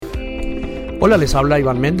Hola, les habla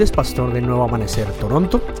Iván Méndez, pastor de Nuevo Amanecer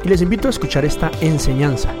Toronto, y les invito a escuchar esta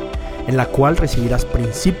enseñanza en la cual recibirás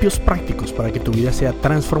principios prácticos para que tu vida sea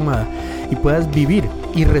transformada y puedas vivir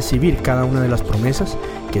y recibir cada una de las promesas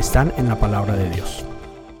que están en la palabra de Dios.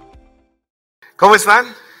 ¿Cómo están?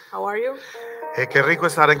 How are you? Qué rico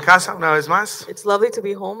estar en casa una vez más. It's lovely to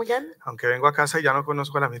be home again. Aunque vengo a casa y ya no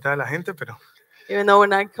conozco a la mitad de la gente, pero Even though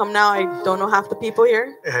when I come now, I don't know half the people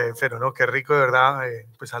here. no, qué rico de verdad.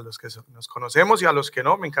 Pues a los que nos conocemos y a los que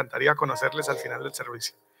no, me encantaría conocerles al final del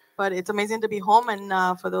servicio. But it's amazing to be home.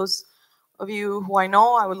 And for those of you who I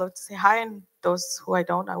know, I would love to say hi. And those who I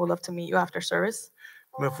don't, I would love to meet you after service.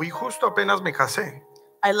 Me fui justo apenas me casé,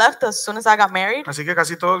 I left as soon as I got married. así que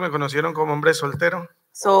casi todos me conocieron como hombre soltero.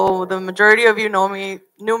 So the majority of you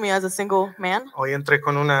knew me as a single man. Hoy entré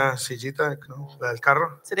con una sillita, ¿no?, la del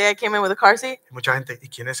carro. Today I came in with a car seat. Y mucha gente, ¿y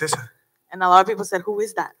quién es esa? And a lot of people said, who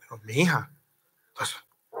is that? Digo, mi hija. Pues,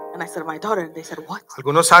 And I said, my daughter. And they said, what?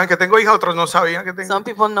 algunos saben que tengo hija, otros no sabían que tengo. Some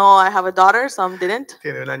people know I have a daughter, some didn't.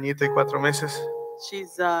 Tiene 1 añito y 4 meses.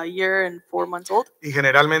 She's a year and 4 months old. Y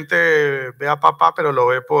generalmente ve a papá, pero lo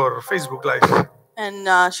ve por Facebook Live.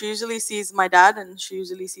 And she usually sees my dad, and she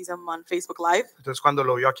usually sees him on Facebook Live. Entonces cuando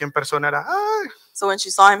lo vio aquí en persona era ¡ay! So when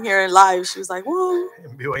she saw him here live, she was like, woo.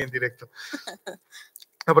 En vivo y en directo.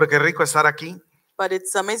 No, pero qué rico estar aquí. But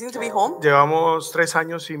it's amazing to be home. Llevamos 3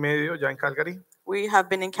 años y medio ya en Calgary. We have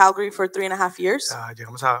been in Calgary for 3.5 years.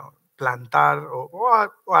 Llegamos a plantar o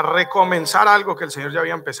a recomenzar algo que el Señor ya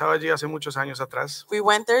había empezado allí hace muchos años atrás. We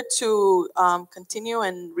went there to continue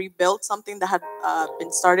and rebuild something that had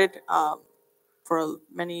been started for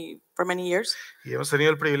many years. Y hemos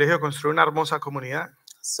tenido el privilegio de construir una hermosa comunidad.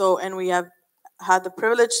 So, and we have had the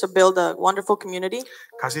privilege to build a wonderful community.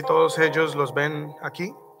 Casi todos ellos los ven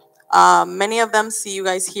aquí, Many of them see you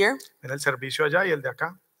guys here. ven el servicio allá y el de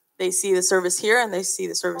acá. They see the service here and they see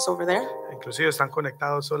the service over there. Inclusive están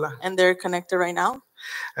conectados sola. And they're connected right now.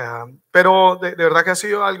 Pero de verdad que ha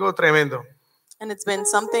sido algo tremendo. And it's been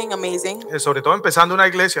something amazing. Sobre todo empezando una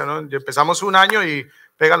iglesia, ¿no? Empezamos un año y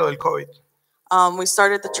pega lo del COVID. We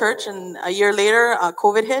started the church, and a year later,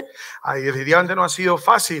 COVID hit. Definitivamente no ha sido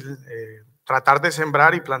fácil tratar de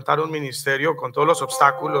sembrar y plantar un ministerio con todos los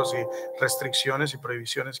obstáculos y restricciones y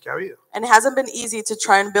prohibiciones que ha habido. And it hasn't been easy to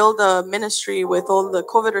try and build a ministry with all the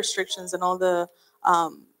COVID restrictions and all the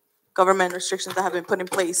government restrictions that have been put in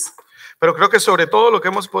place. Pero creo que sobre todo lo que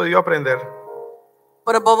hemos podido aprender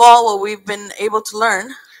But above all, what we've been able to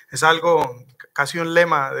learn, es algo, casi un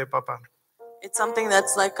lema de papá, it's something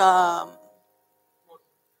that's like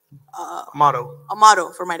motto, a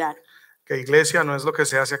motto for my dad. que iglesia no es lo que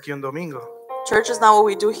se hace aquí un domingo. Church is not what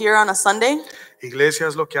we do here on a Sunday. Iglesia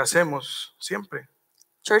es lo que hacemos siempre,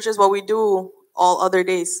 Church is what we do all other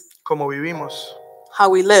days. cómo vivimos, How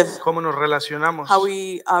we live, cómo nos relacionamos, how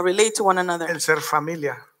we relate to one another, el ser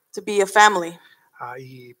familia. to be a family.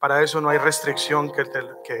 Y para eso no hay restricción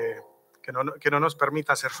que no nos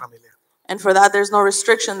permita ser familia. And for that, there's no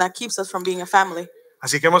restriction that keeps us from being a family.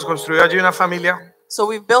 Así que hemos construido allí una familia. So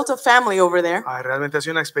we've built a family over there. Realmente ha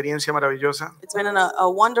sido una experiencia maravillosa. It's been a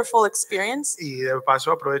wonderful experience. Y de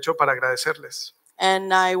paso aprovecho para agradecerles.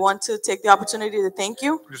 And I want to take the opportunity to thank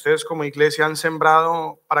you Ustedes como iglesia han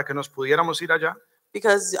sembrado para que nos pudiéramos ir allá.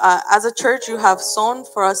 because as a church, you have sown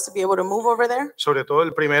for us to be able to move over there. Sobre todo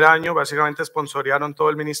el primer año, básicamente sponsorearon todo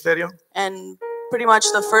el ministerio. And pretty much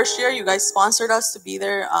the first year, you guys sponsored us to be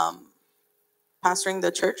there pastoring the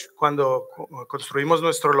church. Cuando construimos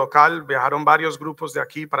nuestro local, viajaron varios grupos de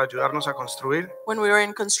aquí para ayudarnos a construir. When we were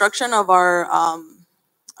in construction of our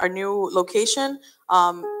new location,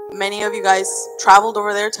 many of you guys traveled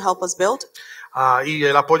over there to help us build. Y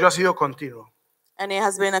el apoyo ha sido continuo. And it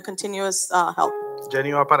has been a continuous help.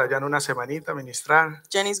 Jenny va para allá en una semanita a ministrar.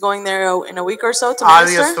 Jenny's going there in a week or so to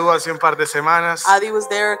Adi minister. estuvo hace un par de semanas. Adi was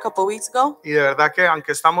there a couple of weeks ago. Y de verdad que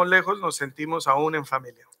aunque estamos lejos, nos sentimos aún en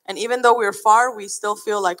familia. And even though we're far, we still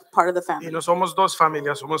feel like part of the Y family. no somos dos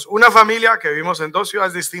familias, somos una familia que vivimos en 2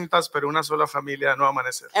 ciudades distintas, pero una sola familia de Nuevo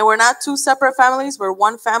Amanecer. And we're not 2 separate families. We're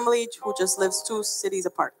one family who just lives 2 cities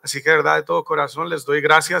apart. Así que de verdad de todo corazón les doy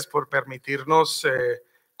gracias por permitirnos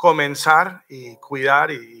comenzar y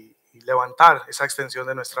cuidar y levantar esa extensión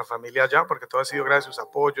de nuestra familia allá, porque todo ha sido gracias a sus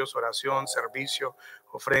apoyos, oración, servicio,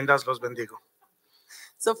 ofrendas. Los bendigo.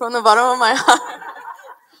 So from the bottom of my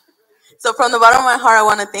heart, I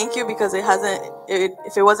want to thank you because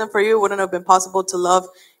if it wasn't for you, it wouldn't have been possible to love,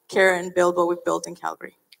 care, and build what we've built in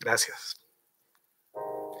Calgary. Gracias.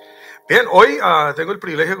 Bien, hoy tengo el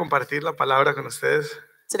privilegio de compartir la palabra con ustedes.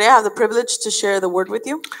 Today I have the privilege to share the word with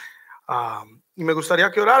you. Y me gustaría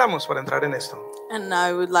que oráramos para entrar en esto. And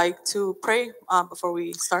I would like to pray before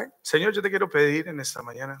we start. Señor, yo te quiero pedir en esta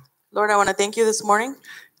mañana Lord, I want to thank you this morning,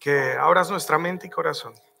 que abras nuestra mente y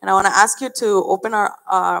corazón. and I want to ask you to open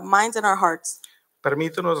our minds and our hearts.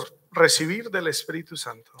 Permítanos recibir del Espíritu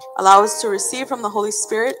Santo Allow us to receive from the Holy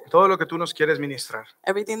Spirit todo lo que tú nos quieres ministrar.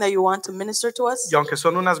 everything that you want to minister to us. Y aunque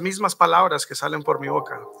son unas mismas palabras que salen por mi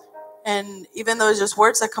boca, And even though it's just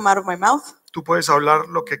words that come out of my mouth, tú puedes hablar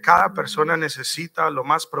lo que cada persona necesita, lo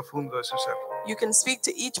más profundo de su ser. you can speak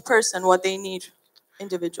to each person what they need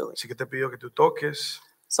individually. Así que te pido que tú toques,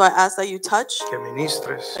 So I ask that you touch, que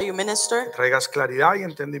ministres, that you minister, traigas claridad y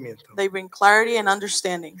entendimiento. that you bring clarity and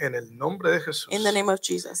understanding. En el nombre de Jesús. In the name of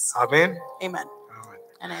Jesus. Amén. Amen Amén.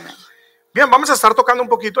 and amen. Bien, vamos a estar tocando un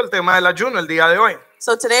poquito el tema del ayuno el día de hoy.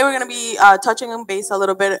 So today we're going to be touching on base a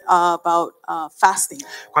little bit about fasting.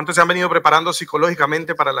 ¿Cuántos se han venido preparando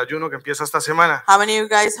psicológicamente para el ayuno que empieza esta semana? How many of you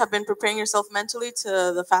guys have been preparing yourself mentally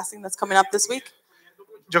to the fasting that's coming up this week?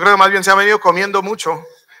 Yo creo que más bien se han venido comiendo mucho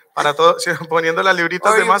para todo, poniendo las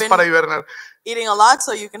libritas Or de you've más been- para hibernar. Eating a lot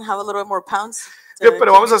so you can have a little bit more pounds. to Bien,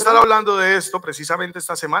 pero keep vamos a you estar through. hablando de esto precisamente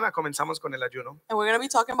esta semana. Comenzamos con el ayuno. And we're going to be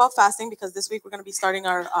talking about fasting because this week we're going to be starting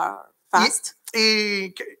our fast.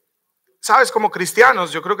 Sabes, como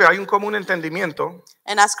cristianos, yo creo que hay un común entendimiento,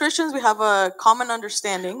 And as Christians, we have a common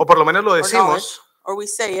understanding, o por lo menos lo or knowledge, decimos, or we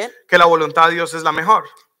say it, que la voluntad de Dios es la mejor.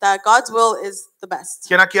 that God's will is the best.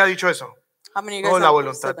 ¿Quién aquí ha dicho eso? How many of you No, guys la have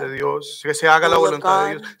voluntad said de that? Dios, que se haga The la will of voluntad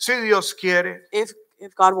de God. Dios. Si Dios quiere, If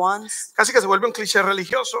God wants. casi que se vuelve un cliché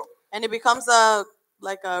religioso. And it becomes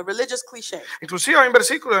like a religious cliche. Inclusive hay un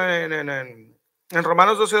versículo en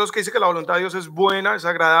Romanos 12:2 que dice que la voluntad de Dios es buena, es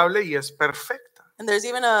agradable y es perfecta. And there's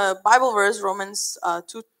even a Bible verse, Romans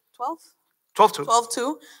 2:12, 12:2.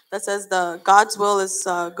 12:2, that says God's will is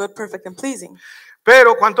good, perfect, and pleasing.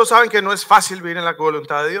 Pero ¿cuántos saben que no es fácil vivir en la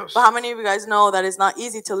voluntad de Dios? But how many of you guys know that it's not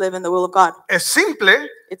easy to live in the will of God? Es simple,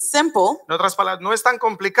 It's simple. en otras palabras, no es tan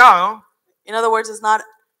complicado. In other words, it's not El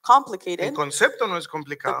complicated. concepto no es The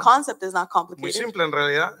complicado, concept is not muy complicated. simple en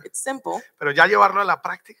realidad, It's simple. pero ya llevarlo a la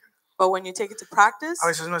práctica But when you take it to practice, a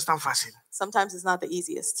veces no es tan fácil. sometimes it's not the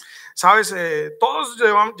easiest. Sabes, todos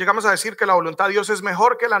llegamos a decir que la voluntad de Dios es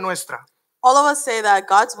mejor que la nuestra, All of us say that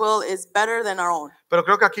God's will is better than our own. pero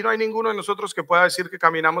creo que aquí no hay ninguno de nosotros que pueda decir que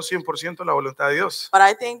caminamos 100% la voluntad de Dios. But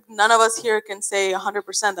I think none of us here can say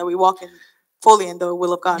 100% that we walk fully in the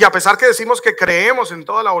will of God. Y a pesar que decimos que creemos en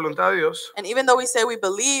toda la voluntad de Dios, And even though we say we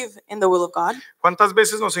believe in the will of God, ¿cuántas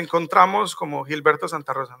veces nos encontramos como Gilberto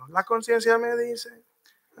Santa Rosa? ¿No? La conciencia me dice,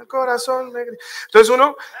 el corazón me grita. Entonces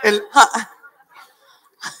uno,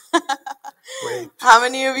 Wait. how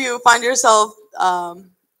many of you find yourself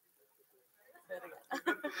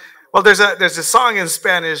Well, there's a song in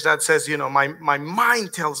Spanish that says, you know, my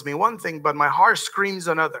mind tells me one thing, but my heart screams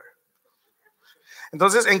another.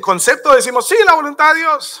 Entonces, en concepto decimos, sí, la voluntad de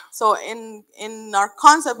Dios, so in our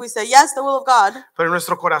concept we say yes, the will of God, pero en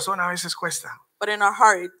nuestro corazón a veces cuesta. but in our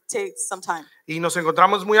heart it takes some time. Y nos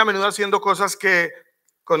encontramos muy a menudo haciendo cosas que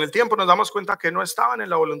con el tiempo nos damos cuenta que no estaban en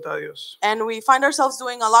la voluntad de Dios. And we find ourselves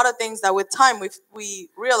doing a lot of things that with time we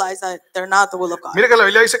realize that they're not the will of God. Mire que la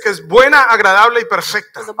Biblia dice que es buena, agradable y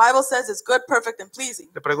perfecta. Because the Bible says it's good, perfect, and pleasing.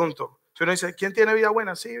 Le pregunto, si uno dice, ¿quién tiene vida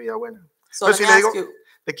buena? Sí, vida buena. So let Entonces, si me le ask digo, you,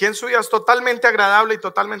 ¿de quién su vida es totalmente agradable y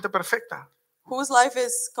totalmente perfecta? whose life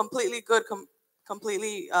is completely good,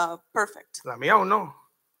 completely perfect? La mía aún no.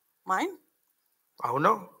 Mine? Aún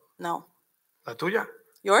no. No. La tuya,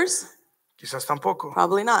 Yours? quizás tampoco.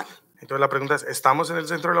 Probably not. Entonces la pregunta es, ¿estamos en el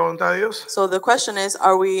centro de la voluntad de Dios? So the question is,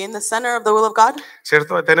 are we in the center of the will of God?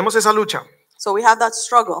 ¿Cierto? Tenemos esa lucha. So we have that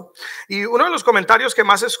struggle. Y uno de los comentarios que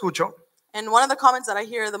más escucho, And one of the comments that I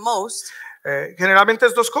hear the most, generalmente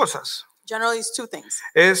es dos cosas. generally, is two things.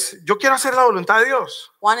 Es, yo quiero hacer la voluntad de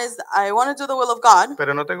Dios, One is, I want to do the will of God,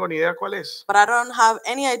 pero no tengo ni idea cuál es. but I don't have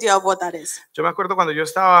any idea of what that is. Yo me acuerdo cuando yo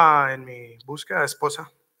estaba en mi búsqueda de esposa,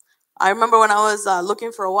 I remember when I was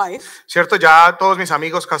looking for a wife, ¿cierto? Ya todos mis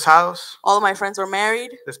amigos casados, all of my friends were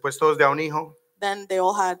married, después todos de a un hijo, then they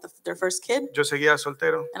all had their first kid, yo seguía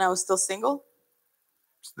soltero, and I was still single,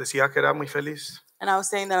 decía que era muy feliz. and I was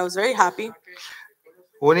saying that I was very happy.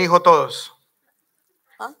 Un hijo todos.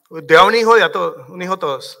 Huh? De a un hijo, de a todos, un hijo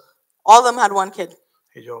todos. All of them had one kid.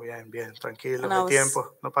 Y yo, bien, tranquilo, And no I hay was-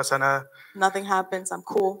 tiempo, no pasa nada. Nothing happens. I'm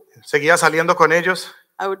cool. Seguía saliendo con ellos,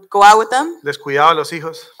 I would go out with them. les cuidaba a los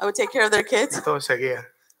hijos, I would take care of their kids, todo seguía.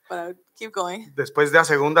 but I would keep going. Después de la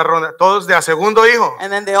segunda ronda, todos de a segundo hijo,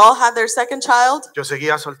 And then they all had their second child, yo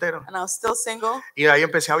seguía soltero. and I was still single. Y de ahí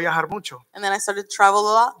empecé a viajar mucho, And then I started to travel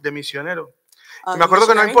a lot. de misionero. uh, Y me acuerdo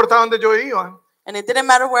que no missionary. importa dónde yo iba, And it didn't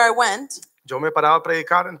matter where I went. yo me paraba a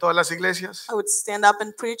predicar en todas las iglesias. I would stand up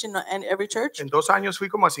and preach in every church. En 2 años fui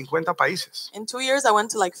como a 50 países. In 2 years, I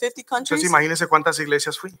went to like 50 Entonces countries. imagínense cuántas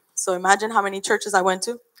iglesias fui. So imagine how many churches I went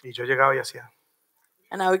to. Y yo llegaba y hacía,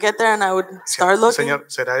 And I would get there and I would start looking. Señor,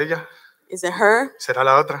 ¿será ella? Is it her? ¿Será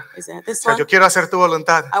la otra? Is it O this sea, one? yo quiero hacer tu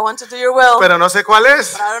voluntad, I want to do your will, pero no sé cuál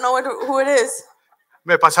es. but I don't know who it is.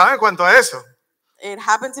 Me pasaba en cuanto a eso. It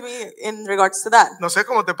happened to me in regards to that. No sé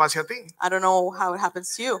cómo te pase a ti. I don't know how it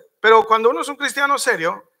happens to you. Pero cuando uno es un cristiano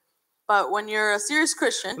serio, But when you're a serious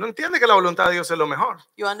Christian, no entiende que la voluntad de Dios es lo mejor.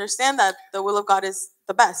 you understand that the will of God is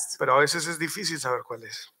the best. Pero a veces es difícil saber cuál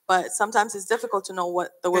es. But sometimes it's difficult to know what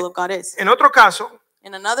the will of God is. En otro caso,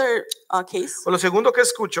 In another case, o lo segundo que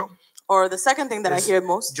escucho, or the second thing that I es, hear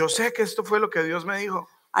most, yo sé que esto fue lo que Dios me dijo.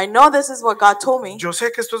 I know this is what God told me. Yo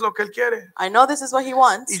sé que esto es lo que Él quiere. I know this is what He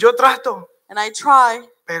wants. Y yo trato, And I try,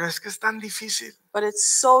 pero es que es tan difícil. but it's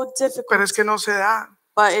so Pero difficult. es que no se da.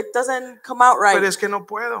 But it doesn't come out Pero right. es que no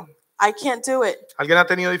puedo. I can't do it. ¿Alguien ha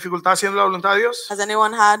tenido dificultad haciendo la voluntad de Dios? Has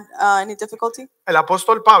anyone had any difficulty? El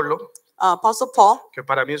apóstol Pablo, Apostle Paul, que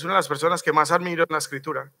para mí es una de las personas que más admiro en la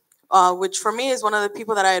escritura, which for me is one of the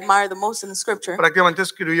people that I admire the most in the scripture. prácticamente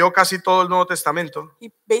escribió casi todo el Nuevo Testamento.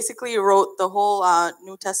 He basically wrote the whole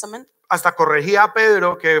New Testament. Hasta corregía a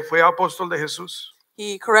Pedro, que fue apóstol de Jesús.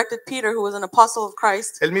 He corrected Peter, who was an apostle of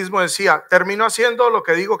Christ. Él mismo decía, termino haciendo lo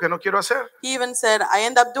que digo que no quiero hacer. He even said, I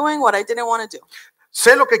end up doing what I didn't want to do.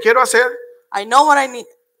 Sé lo que quiero hacer, I know what I need.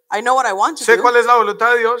 I know what I want to sé do. cuál es la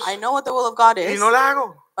voluntad de Dios I know what the will of God y is, no la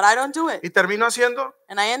hago. but I don't do it. Y termino haciendo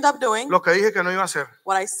And I end up doing lo que dije que no iba a hacer.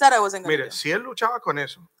 what I said I wasn't going to Mire, do. si él luchaba con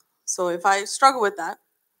eso, So if I struggle with that,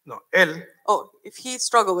 no, él, if he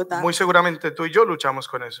struggled with that, muy seguramente tú y yo luchamos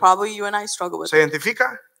con eso. probably you and I struggle with ¿Se it.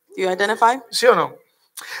 identifica? Do you identify? ¿Sí o no?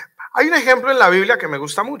 Hay un ejemplo en la Biblia que me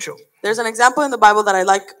gusta mucho, There's an example in the Bible that I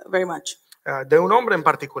like very much, de un hombre en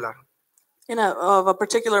particular. of a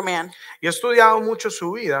particular man. Y he estudiado mucho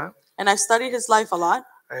su vida And I've studied his life a lot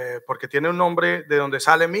porque tiene un nombre de donde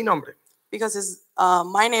sale mi nombre. because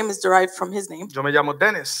my name is derived from his name. Yo me llamo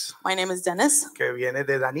Dennis, My name is Dennis, que viene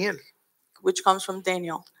de Daniel. which comes from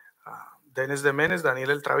Daniel. Dennis de Menes, Daniel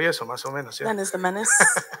el travieso, más o menos. ¿sí? Dennis the menace.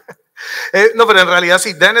 No, pero en realidad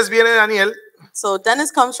sí, Dennis viene de Daniel. So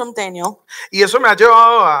Dennis comes from Daniel. Y eso me ha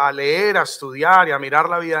llevado a leer, a estudiar y a mirar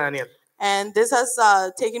la vida de Daniel. And this has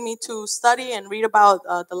taken me to study and read about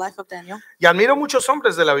the life of Daniel. Y admiro muchos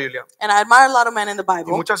hombres de la Biblia And I admire a lot of men in the y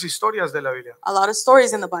Bible, muchas historias de la Biblia. a lot of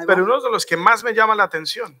stories in the Pero Bible. uno de los que más me llama la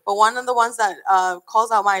atención But one of the ones that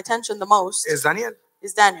calls out my attention the most es Daniel.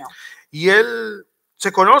 is Daniel. Y él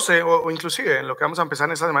se conoce, o inclusive en lo que vamos a empezar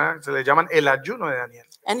en esta semana, se le llaman el ayuno de Daniel.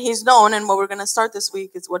 And he's known, and what we're going to start this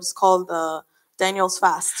week is what is called Daniel's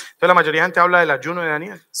fast. Entonces la mayoría de gente habla del ayuno de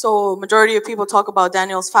Daniel. So majority of people talk about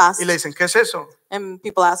Daniel's fast, Y le dicen, ¿qué es eso? and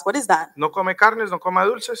people ask, what is that? No come carnes, no coma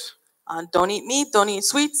dulces, Don't eat meat, don't eat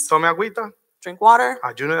sweets, tome agüita, drink water,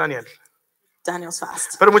 ayuno de Daniel. Daniel's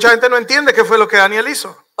fast. Pero mucha gente no entiende qué fue lo que Daniel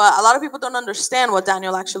hizo. But a lot of people don't understand what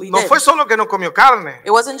Daniel actually No did. fue solo que no comió carne,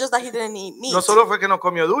 It wasn't just that he didn't eat meat. no solo fue que no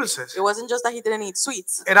comió dulces, It wasn't just that he didn't eat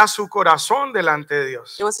sweets. era su corazón delante de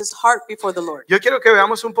Dios. It was his heart before the Lord. Yo quiero que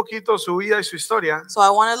veamos un poquito su vida y su historia So I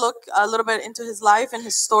want to look a little bit into his life and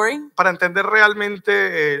his story para entender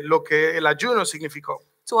realmente lo que el ayuno significó.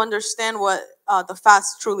 to understand what the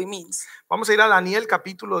fast truly means. Vamos a ir a Daniel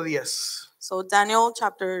capítulo 10. So Daniel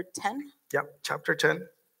chapter 10. Ya, chapter 10.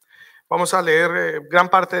 Vamos a leer gran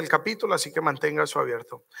parte del capítulo, así que mantenga eso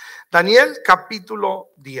abierto. Daniel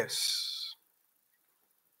capítulo 10.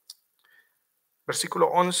 Versículo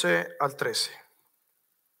 11 al 13.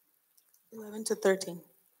 11 to 13.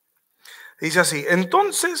 Dice así: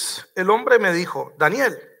 entonces el hombre me dijo,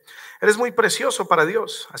 Daniel, eres muy precioso para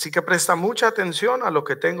Dios, así que presta mucha atención a lo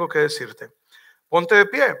que tengo que decirte. Ponte de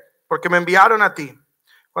pie, porque me enviaron a ti.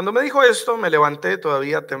 Cuando me dijo esto, me levanté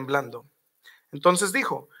todavía temblando. Entonces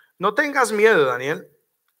dijo, no tengas miedo, Daniel.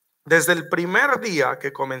 Desde el primer día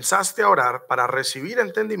que comenzaste a orar para recibir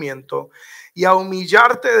entendimiento y a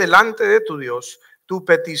humillarte delante de tu Dios, tu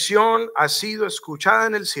petición ha sido escuchada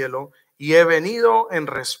en el cielo y he venido en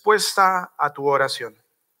respuesta a tu oración.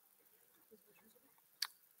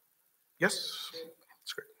 Yes.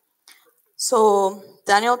 That's great. So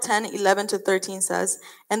Daniel 10, 11 to 13 says,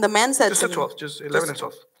 and the man said Just to the me, 12, just 11 and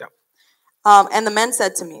 12. Yeah. And the man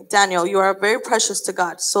said to me, Daniel, you are very precious to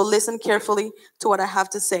God, so listen carefully to what I have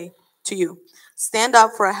to say to you. Stand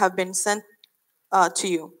up, for I have been sent to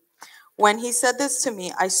you. When he said this to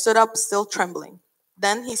me, I stood up, still trembling.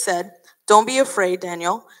 Then he said, don't be afraid,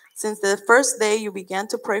 Daniel. Since the first day you began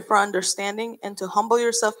to pray for understanding and to humble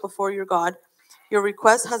yourself before your God, your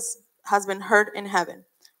request has been heard in heaven.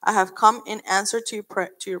 I have come in answer to your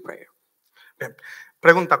prayer. Bien.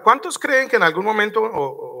 Pregunta, ¿cuántos creen que en algún momento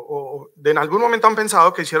o en algún momento han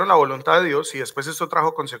pensado que hicieron la voluntad de Dios y después esto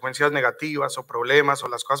trajo consecuencias negativas o problemas o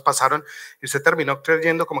las cosas pasaron y usted terminó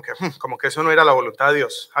creyendo como que eso no era la voluntad de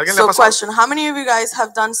Dios? ¿Alguien le ha So pasado? question, how many of you guys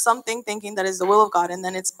have done something thinking that is the will of God and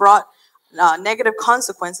then it's brought negative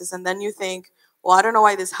consequences and then you think, well, I don't know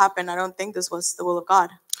why this happened. I don't think this was the will of God.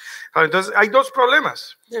 Claro, entonces hay dos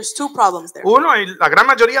problemas. There's two problems there. Uno, la gran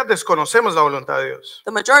mayoría desconocemos la voluntad de Dios.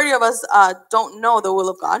 The majority of us don't know the will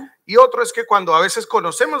of God. Y otro es que cuando a veces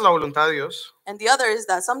conocemos la voluntad de Dios, And the other is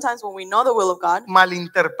that sometimes when we know the will of God,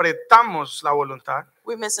 malinterpretamos la voluntad,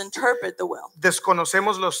 we misinterpret the will.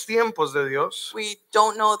 desconocemos los tiempos de Dios We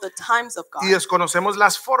don't know the times of God. y desconocemos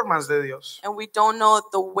las formas de Dios. And we don't know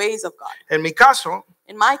the ways of God. En mi caso,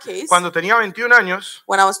 In my case, cuando tenía 21 años,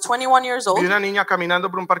 when I was 21 years vi old, una niña caminando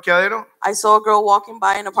por un parqueadero, I saw a girl walking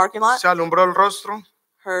by in a parking lot. se alumbró el rostro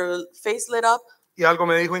Her face lit up y algo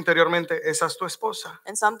me dijo interiormente, esa es tu esposa.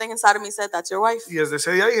 and something inside of me said, that's your wife. Y desde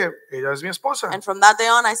ese día dije, ella es mi esposa. And from that day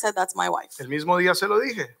on, I said, that's my wife. El mismo día se lo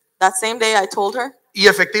dije. That same day, I told her. Y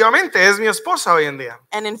efectivamente es mi esposa hoy en día.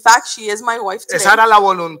 And in fact, she is my wife today. Esa era la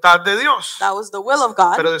voluntad de Dios. That was the will of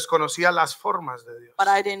God, Pero desconocía las formas de Dios. but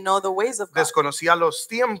I didn't know the ways of God. Desconocía los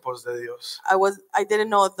tiempos de Dios. I didn't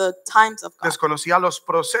know the times of God. Desconocía los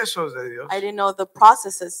procesos de Dios. I didn't know the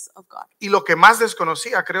processes of God. Y lo que más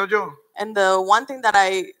desconocía, creo yo, And the one thing that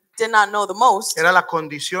I did not know the most, era la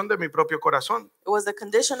condición de mi propio corazón. it was the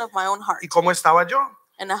condition of my own heart Y cómo estaba yo.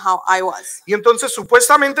 and how I was. Y entonces,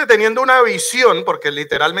 supuestamente teniendo una visión, porque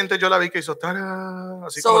literalmente yo la vi que hizo ¡tarán!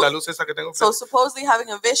 Así como So- la luz esa que tengo. So supposedly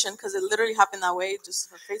having a vision, because it literally happened that way,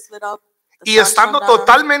 just her face lit up. the Y sun estando shone down on her.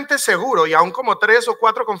 totalmente seguro, y aún como 3 o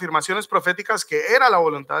 4 confirmaciones proféticas que era la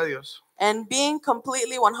voluntad de Dios, And being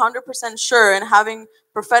completely 100% sure and having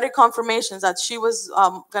prophetic confirmations that she was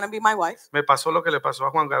going to be my wife. me pasó lo que le pasó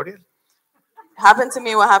a Juan Gabriel. Happened to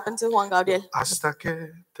me what happened to Juan Gabriel. Hasta que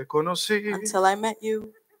te conocí, Until I met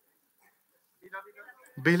you.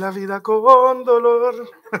 vi la vida con dolor.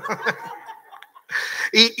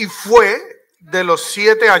 y fue de los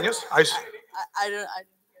 7 años, I don't.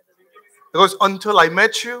 it goes, until I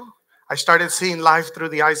met you, I started seeing life through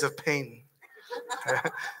the eyes of pain.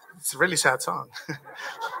 It's a really sad song.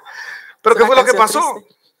 Pero ¿qué fue lo que pasó?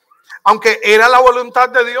 Aunque era la voluntad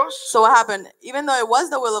de Dios, So what happened? Even though it was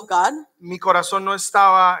the will of God, mi corazón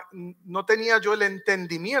no tenía yo el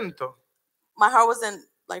entendimiento, my heart wasn't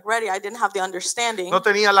like ready. I didn't have the understanding. no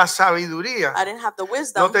tenía la sabiduría, I didn't have the no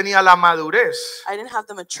wisdom. tenía la madurez I didn't have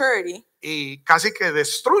the maturity, y casi que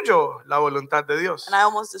destruyó la voluntad de Dios. and I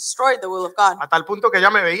almost destroyed the will of God A tal punto que ella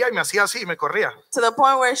me veía y me hacía así y me corría. to the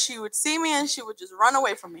point where she would see me and she would just run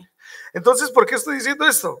away from me. Entonces, ¿por qué estoy diciendo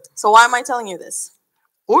esto? So why am I telling you this?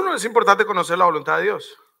 Uno, es importante conocer la voluntad de Dios.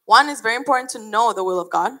 One, it's very important to know the will of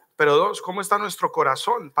God. Pero dos, ¿cómo está nuestro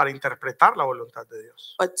corazón para interpretar la voluntad de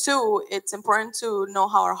Dios? But two, it's important to know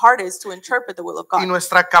how our heart is to interpret the will of Y God.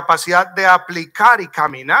 nuestra capacidad de aplicar y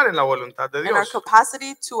caminar en la voluntad de And our Dios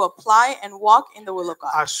capacity to apply and walk in the will of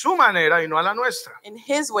God. a su manera y no a la nuestra. In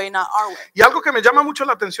His way, not our way. Y algo que me llama mucho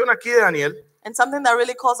la atención aquí de Daniel And something that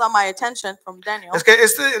really calls out my attention from Daniel, es que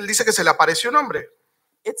él dice que se le apareció un hombre.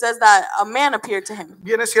 it says that a man appeared to him.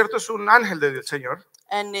 Bien, es cierto, es un ángel del Señor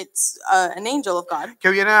And it's an angel of God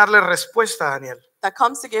que viene a darle respuesta a Daniel. that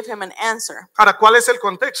comes to give him an answer. Ahora, ¿cuál es el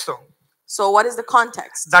contexto? So what is the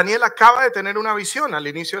context? Daniel acaba de tener una visión al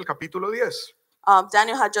inicio del capítulo 10.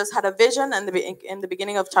 Daniel had just had a vision in the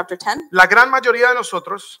beginning of chapter 10. La gran mayoría de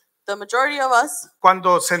nosotros, The majority of us,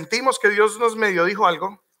 cuando sentimos que Dios nos medio dijo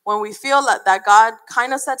algo, when we feel that God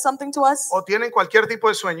kind of said something to us, o tienen cualquier tipo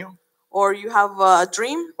de sueño or you have a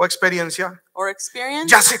dream o experiencia, or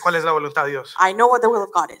experience, ya sé cuál es la voluntad de Dios. I know what the will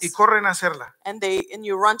of God Y is. corren a hacerla. And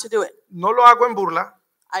you run to do it. No lo hago en burla,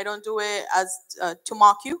 I don't do it as to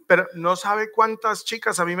mock you, pero no sabe cuántas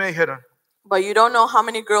chicas a mí me dijeron. but you don't know how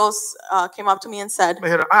many girls came up to me and said, Me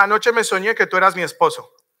dijeron, anoche me soñé que tú eras mi esposo.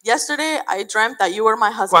 yesterday I dreamt that you were my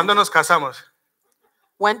husband. ¿Cuándo nos casamos?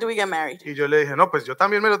 When do we get married? Y yo le dije, no, pues yo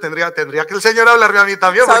también me lo tendría que el Señor hablarme a mí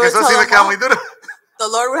también, So I porque would eso sí tell me him, queda "No." muy duro. The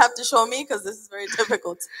Lord would have to show me because this is very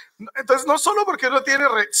difficult. Entonces, no solo porque uno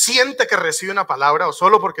siente que recibe una palabra, o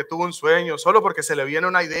solo porque tuvo un sueño, o solo porque se le viene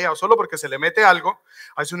una idea, o solo porque se le mete algo,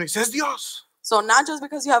 a veces uno dice, es Dios. So not just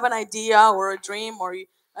because you have an idea or a dream or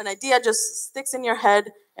an idea just sticks in your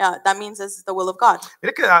head, that means it's the will of God.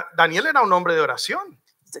 Mire que Daniel era un hombre de oración.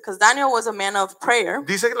 Because Daniel was a man of prayer.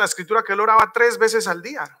 Dice que la escritura que él oraba 3 veces al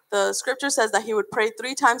día. The scripture says that he would pray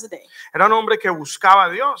 3 times a day. Era un hombre que buscaba a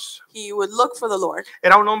Dios. He would look for the Lord.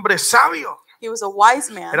 Era un hombre sabio. He was a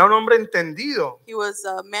wise man. Era un hombre entendido. He was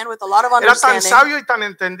a man with a lot of Era tan understanding. sabio y tan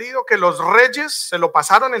entendido que los reyes se lo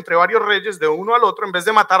pasaron entre varios reyes de uno al otro. En vez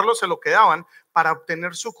de matarlo, se lo quedaban para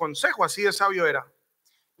obtener su consejo. Así de sabio era.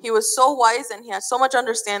 He was so wise and he had so much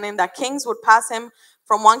understanding that kings would pass him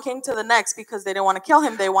from one king to the next because they didn't want to kill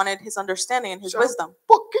him. They wanted his understanding and his O sea, wisdom. un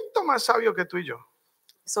poquito más sabio que tú y yo.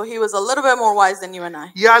 So he was a little bit more wise than you and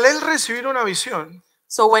I. Y al él recibir una visión,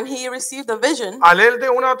 So when he received the vision, al él de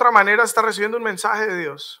una u otra manera está recibiendo un mensaje de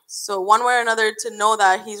Dios. so one way or another to know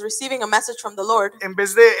that he's receiving a message from the Lord, En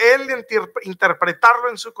vez de él interpretarlo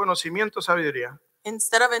en su conocimiento, sabiduría,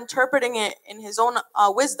 instead of interpreting it in his own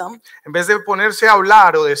wisdom, en vez de ponerse a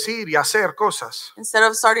hablar o decir y hacer cosas, instead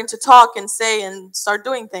of starting to talk and say and start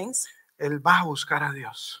doing things, él va a buscar a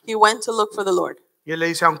Dios. he went to look for the Lord. Y él le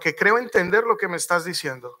dice, aunque creo entender lo que me estás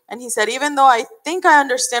diciendo, And he said, even though I think I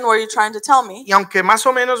understand what you're trying to tell me, y aunque más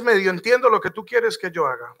o menos medio entiendo lo que tú quieres que yo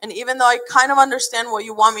haga, and even though I kind of understand what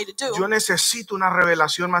you want me to yo do, necesito una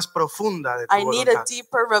revelación más profunda de tu I need a voluntad.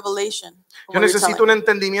 deeper revelation. of Yo what you're necesito telling un me.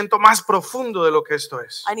 entendimiento más profundo de lo que esto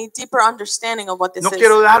es. I need deeper understanding of what this No is.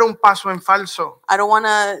 quiero dar un paso en falso. I don't want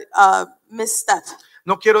to misstep.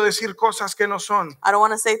 No quiero decir cosas que no son. I don't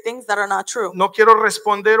want to say things that are not true. No quiero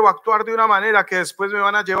responder o actuar de una manera que después me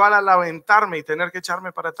van a llevar a lamentarme y tener que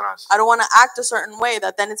echarme para atrás. I don't want to act a certain way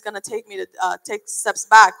that then it's going to take me to take steps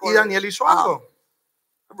back Y or Daniel hizo algo.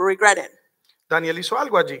 regret it. Daniel hizo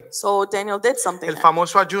algo allí. So Daniel did something El there.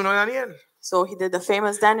 famoso ayuno de Daniel. So he did the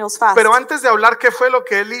famous Daniel's fast. Pero antes de hablar qué fue lo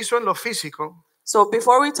que él hizo en lo físico, So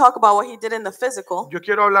before we talk about what he did in the physical, yo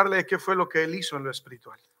quiero hablarle de qué fue lo que él hizo en lo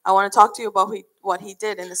espiritual. I want to talk to you about what he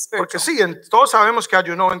did in the Porque spiritual. sí, todos sabemos que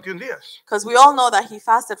ayunó 21 días. Because we all know that he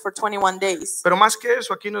fasted for 21 days. Pero más que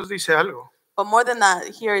eso, aquí nos dice algo. But more than that,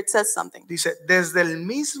 here it says something. Dice, desde el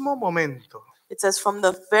mismo momento. It says from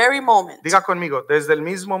the very moment, Diga conmigo, desde el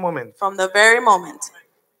mismo momento. from the very moment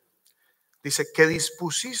Dice que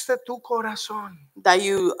dispusiste tu corazón that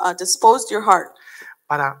you disposed your heart,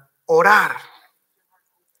 para orar.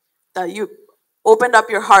 that you opened up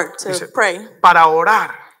your heart to Dice, pray, para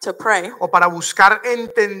orar o para buscar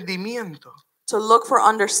entendimiento to look for y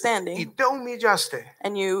understanding, te humillaste.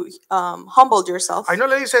 and you humbled yourself. Ahí no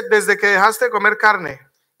le dice desde que dejaste de comer carne,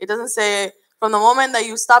 It doesn't say from the moment that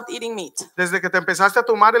you stopped eating meat, desde que te empezaste a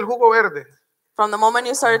tomar el jugo verde. from the moment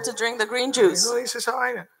you started to drink the green Ahí juice, no dice esa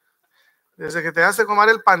vaina. Desde que te dejaste de comer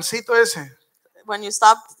el pancito ese when you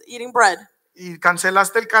stopped eating bread y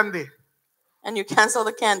cancelaste el candy. and you cancel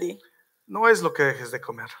the candy. No es lo que dejes de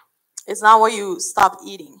comer It's not what you stop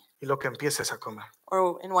eating y lo que empieces a comer.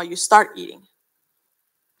 or in what you start eating.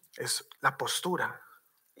 Es la postura.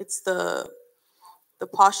 It's the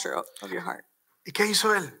posture of your heart. ¿Y qué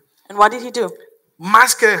hizo él? And what did he do?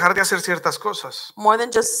 Más que dejar de hacer ciertas cosas. More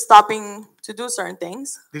than just stopping to do certain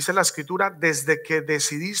things. Dice la escritura, desde que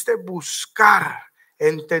decidiste buscar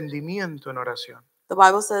entendimiento en oración. The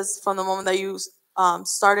Bible says from the moment that you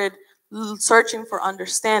started searching for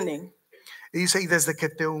understanding Y dice, y desde que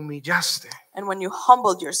te humillaste. and when you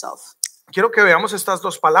humbled yourself. Quiero que veamos estas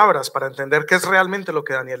dos palabras para entender qué es realmente lo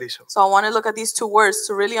que Daniel hizo. So I want to look at these two words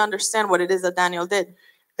to really understand what it is that Daniel did.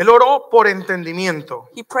 Él oró por entendimiento.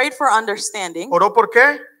 He prayed for understanding. ¿Oró por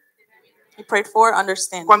qué? He prayed for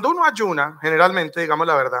understanding. Cuando uno ayuna, generalmente, digamos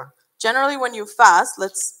la verdad, Generally, when you fast,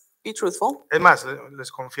 let's be truthful, es más,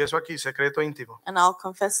 les confieso aquí, secreto íntimo. and I'll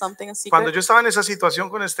confess something in Cuando secret. yo estaba en esa situación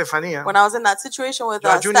con Estefanía, When I was in that situation with yo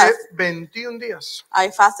ayuné Steph, 21 días. I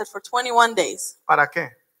fasted for 21 days. ¿Para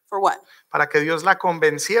qué? For what? Para que Dios la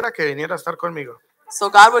convenciera que viniera a estar conmigo. So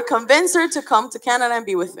God would convince her to come to Canada and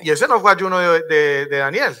be with me. Y ese no fue ayuno de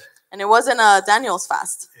Daniel. And it wasn't a Daniel's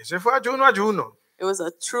fast. Ese fue ayuno. It was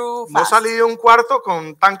a true No fast. salí de un cuarto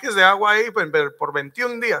con tanques de agua ahí por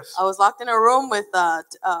 21 días. I was locked in a room with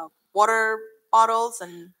water bottles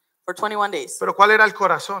and for 21 days. Pero ¿cuál era el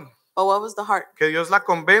corazón? But what was the heart? Que Dios la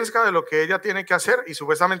convenzca de lo que ella tiene que hacer y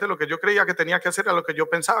supuestamente lo que yo creía que tenía que hacer era lo que yo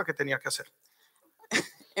pensaba que tenía que hacer.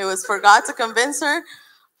 It was for God to convince her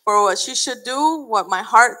for what she should do, what my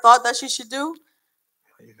heart thought that she should do.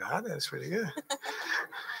 You got it, that's pretty good.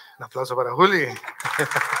 Un aplauso para Juli.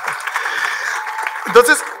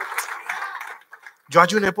 Entonces, yo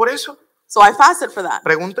ayuné por eso. So I fasted for that.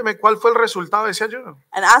 Pregúnteme cuál fue el resultado de ese ayuno.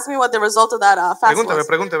 And ask me what the result of that fast was.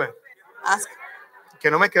 Pregúnteme. Ask Que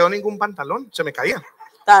no me quedó ningún pantalón, se me caía.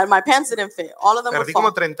 that my pants didn't fit. All of them would Perdí como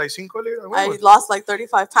fall. 35 libras. I Bueno, lost like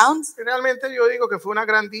 35 pounds. realmente yo digo que fue una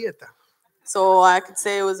gran dieta. So I could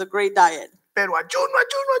say it was a great diet. Pero ayuno.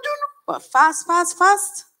 But fast.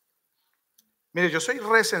 Mire, yo soy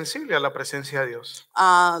re sensible a la presencia de Dios.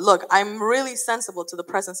 Look, I'm really sensible to the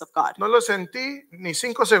presence of God. No lo sentí ni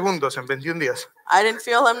 5 segundos en 21 días, I didn't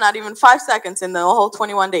feel him not even 5 seconds in the whole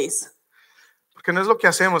 21 days. porque no es lo que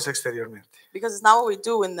hacemos exteriormente, Because it's not what we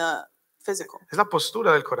do in the physical. es la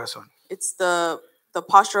postura del corazón. It's the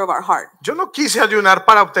posture of our heart. Yo no quise ayunar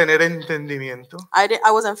para obtener entendimiento. I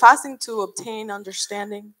wasn't fasting to obtain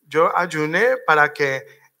understanding. Yo ayuné para que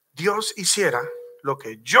Dios hiciera lo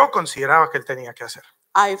que yo consideraba que Él tenía que hacer.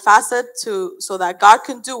 I fasted so that God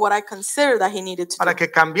can do what I consider that He needed to Para do.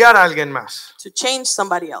 que cambiara a alguien más. To change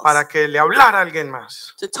somebody else. Para que le hablara a alguien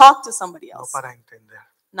más. To talk to somebody No else. para entender.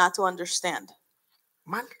 Not to understand.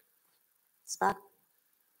 Mal. It's bad.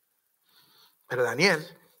 Pero Daniel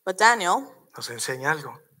But Daniel nos enseña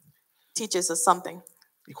algo. teaches us something.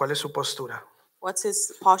 ¿Y cuál es su postura? What's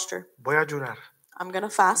his posture? Voy a ayunar. I'm going to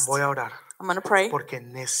fast. Voy a orar. I'm going to pray Porque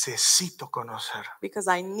necesito conocer because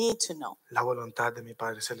I need to know la voluntad de mi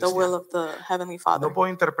Padre the will Celestial. of the Heavenly Father. No puedo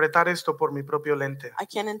interpretar esto por mi propio lente. I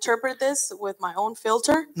can't interpret this with my own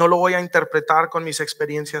filter. No lo voy a interpretar con mis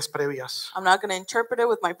experiencias previas. I'm not going to interpret it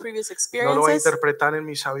with my previous No lo voy a experiences. interpretar en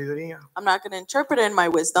mi sabiduría. I'm not going to interpret it in my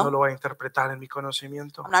No wisdom. lo voy a interpretar en mi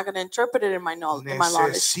conocimiento. I'm not going to interpret it in my knowledge.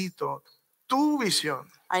 Necesito tu visión.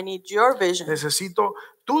 I need your vision. Necesito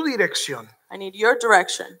tu dirección. I need your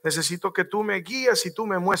direction. Necesito que tú me guíes y tú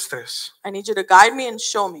me muestres. I need you to guide me and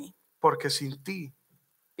show me. Porque sin ti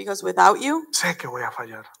Because without you, sé que voy a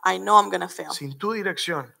fallar. I know I'm going to fail. Sin tu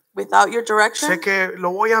dirección Without your direction, sé que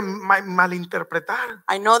lo voy a malinterpretar.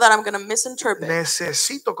 I know that I'm going to misinterpret.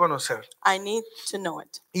 Necesito conocer. I need to know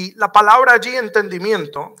it. Y la palabra allí,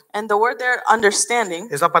 entendimiento, And the word there, understanding,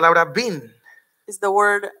 es la palabra bin. is the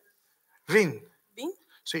word Vin. Vim.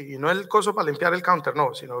 Sí, y no el coso para limpiar el counter,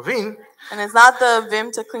 no, sino vin. And it's not the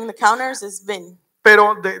vim to clean the counters, it's vin.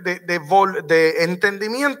 Pero de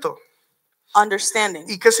entendimiento. Understanding.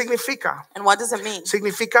 ¿Y qué significa? And what does it mean?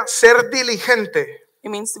 Significa ser diligente It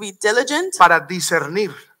means to be diligent, para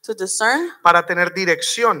discernir, to discern, para tener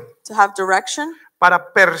dirección, to have direction,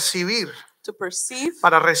 para percibir, to perceive,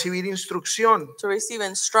 para recibir instrucción, to receive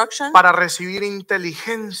instruction, para recibir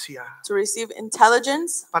inteligencia, to receive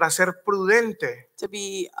intelligence, para ser prudente, to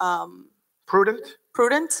be prudent,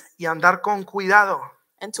 prudent, y andar con cuidado.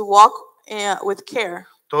 and to walk with care.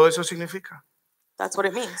 Todo eso significa. That's what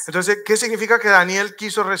it means. Entonces, ¿qué significa que Daniel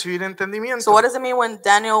quiso recibir entendimiento? So what does it mean when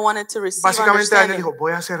Daniel wanted to receive Básicamente Daniel understanding? dijo,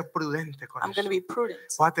 voy a ser prudente con I'm going eso. to be prudent.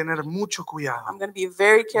 Voy a tener mucho cuidado. I'm going to be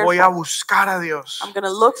very Voy a careful. buscar a Dios. I'm going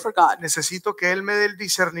to look for God. Necesito que Él me dé el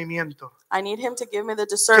discernimiento, I need him to give me the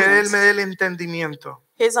que Él discernment, me dé el entendimiento,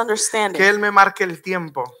 his que understanding, Él me marque el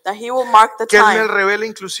tiempo, that he will mark the que Él me time, revele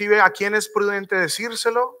inclusive a quién es prudente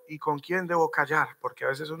decírselo y con quién debo callar, porque a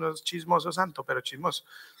veces uno es chismoso santo, pero chismoso.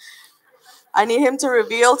 I need him to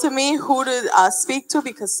reveal to me who to speak to,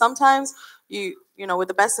 because sometimes you know, with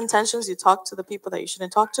the best intentions, you talk to the people that you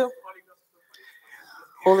shouldn't talk to.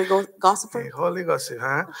 Holy gossiper, Holy Gossip,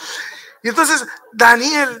 ¿ah? Y entonces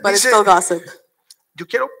Daniel but it's dice, still gossip. yo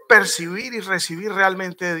quiero percibir y recibir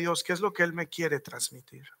realmente de Dios qué es lo que Él me quiere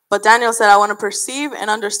transmitir. But Daniel said, I want to perceive and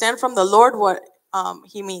understand from the Lord what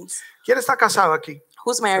he means. ¿Quién está casado aquí?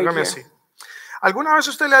 Who's married Hágame here? así. ¿Alguna vez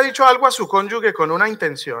usted le ha dicho algo a su cónyuge con una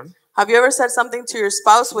intención Have you ever said something to your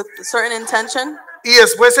spouse with a certain intention, y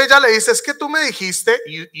después ella le dice, es que tú me dijiste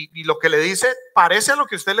y lo que le dice parece a lo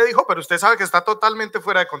que usted le dijo, pero usted sabe que está totalmente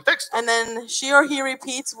fuera de contexto? and then she or he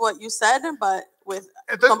repeats what you said, but with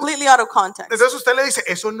Entonces- completely out of context? Entonces usted le dice,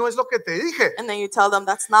 eso no es lo que te dije. And then you tell them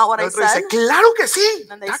that's not what El I otro dice, said. claro que sí.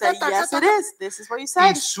 And they Taca, say, taca, yes, it taca. is. This is what you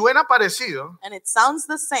said. Y suena parecido, And it sounds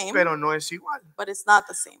the same, pero no es igual. but it's not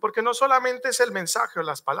the same. Porque no solamente es el mensaje o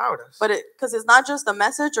las palabras. But because it's not just the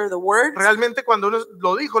message or the words. Realmente cuando uno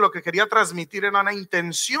lo dijo, lo que quería transmitir era una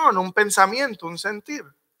intención, un pensamiento, un sentir.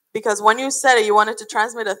 Because when you said it, you wanted to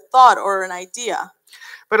transmit a thought or an idea.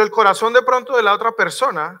 Pero el corazón de pronto de la otra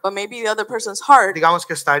persona, But maybe the other person's heart, digamos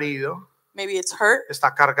que está herido, maybe it's hurt,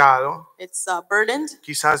 está cargado, it's burdened.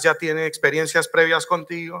 quizás ya tiene experiencias previas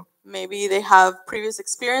contigo Maybe they have previous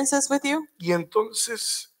experiences with you. y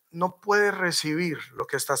entonces no puede recibir lo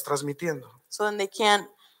que estás transmitiendo So then they can't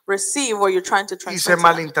receive what you're trying to y transmit se to them.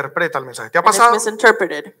 malinterpreta el mensaje. ¿Te ha And it's pasado?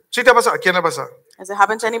 misinterpreted. Sí, te ha pasado. ¿A quién le ha pasado? Has it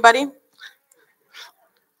happened to anybody?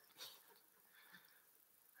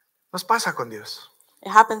 Nos pasa con Dios. It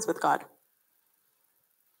happens with God.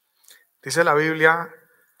 Dice la Biblia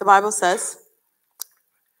The Bible says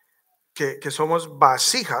que somos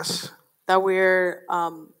vasijas, that we're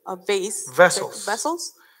a Vessels.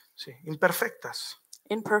 vessels, sí, imperfectas.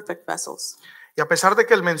 imperfect vessels. Y a pesar de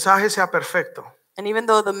que el mensaje sea perfecto, And even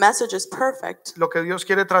though the message is perfect, lo que Dios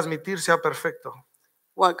quiere transmitir sea perfecto,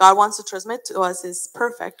 What God wants to transmit to us is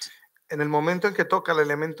perfect. En el momento en que toca el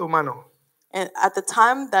elemento humano, And at the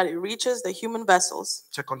time that it reaches the human vessels,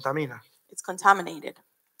 se contamina, it's contaminated.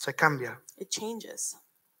 se cambia. It changes.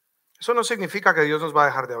 Eso no significa que Dios nos va a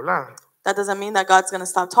dejar de hablar. That doesn't mean that God's going to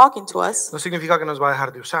stop talking to us. No significa que nos va a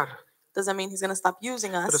dejar de usar. Doesn't mean he's going to stop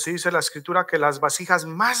using Pero us. sí dice la escritura que las vasijas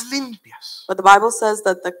más limpias But the Bible says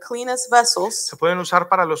that the cleanest vessels se pueden usar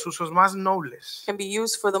para los usos más nobles. can be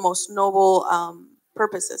used for the most noble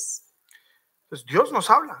purposes. Entonces Dios nos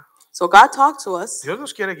habla. So God talked to us. Dios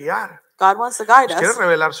nos quiere guiar. God wants to guide Nos quiere us.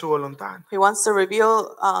 revelar su voluntad. He wants to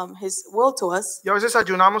reveal his will to us. Y a veces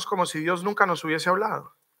ayunamos como si Dios nunca nos hubiese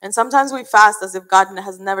hablado. And sometimes we fast as if God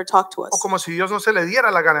has never talked to O us. como si Dios no se le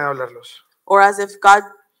diera la gana de hablarlos. Or as if God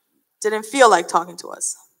didn't feel like talking to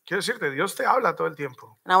us. Quiero decirte, Dios te habla todo el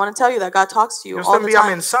tiempo. And I want to tell you that God talks to you Dios te all the envía time.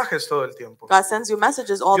 mensajes todo el tiempo. God sends you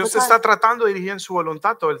messages all the Dios te está time. tratando de dirigir en su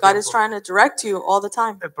voluntad todo el God is tiempo. trying to direct you all the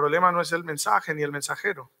time. El problema no es el mensaje ni el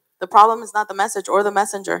mensajero. The problem is not the message or the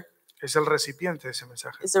messenger. Es el recipiente de ese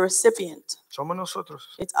mensaje. It's the recipient. Somos nosotros.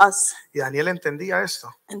 It's us. Y Daniel entendía esto.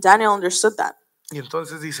 And Daniel understood that. Y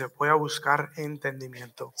entonces dice, voy a buscar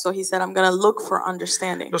entendimiento. So he said, I'm going to look for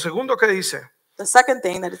understanding. Lo segundo que dice, The second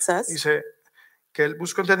thing that it says, dice que él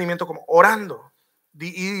buscó entendimiento como orando. Y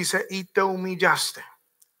dice, y te humillaste.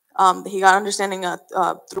 he got understanding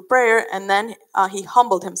through prayer, and then he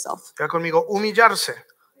humbled himself. Diga conmigo, humillarse.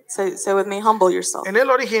 Say with me, humble yourself. En el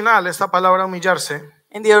original, esta palabra humillarse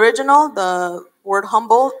In the original, the word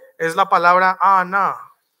humble es la palabra ana.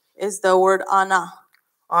 is the word ana.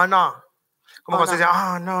 Ana. Como cuando se dice,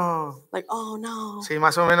 Ana. no. Like, oh no, Sí,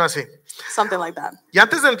 más o menos así. something like that. Y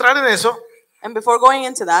antes de entrar en eso, And before going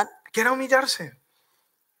into that, ¿qué era humillarse?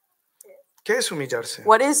 ¿Qué es humillarse?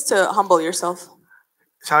 what is to humble yourself?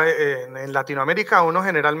 ¿Sabe? En Latinoamérica uno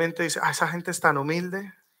generalmente dice, esa gente es tan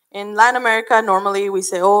humilde. In Latin America, normally we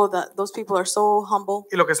say, oh, those people are so humble.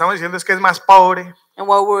 Y lo que estamos diciendo es que es más pobre. And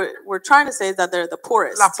what we're trying to say is that they're the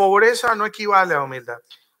poorest. La pobreza no equivale a humildad.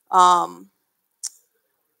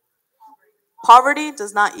 Poverty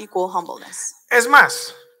does not equal humbleness. Es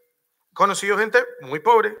más, he conocido gente muy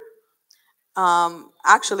pobre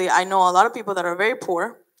Actually, I know a lot of people that are very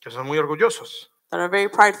poor, que son muy orgullosos. that are very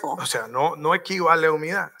prideful. O sea, no equivale a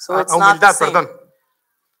humildad. So it's A not the humildad, same. perdón.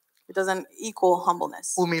 It doesn't equal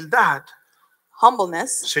humbleness. Humildad,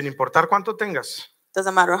 Humbleness sin importar cuánto tengas,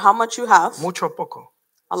 doesn't matter how much you have, mucho o poco.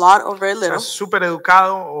 a lot or very O sea, little. súper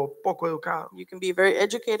educado o poco educado. You can be very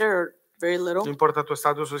educated or very No little. importa tu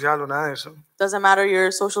estatus social o nada de eso. Doesn't matter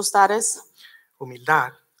your social status.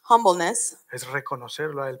 Humildad Humbleness es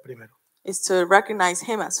reconocerlo a él primero. is to recognize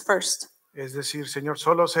him as first. Es decir, Señor,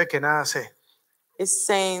 solo sé que nada sé. Is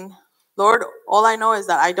saying, Lord, all I know is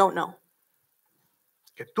that I don't know.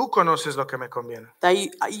 Que tú conoces lo que me conviene. That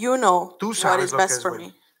you know Tú what sabes is lo que best es for bueno.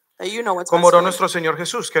 me. That you know what's Como best oró for me. nuestro Señor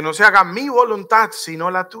Jesús, que no se haga mi voluntad,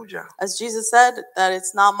 sino la tuya. As Jesus said, that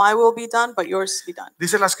it's not my will be done, but yours be done.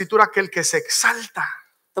 Dice la escritura que el que se exalta,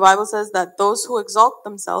 The Bible says that those who exalt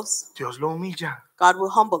themselves, Dios lo humilla. God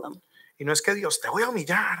will humble them. Y no es que Dios te voy a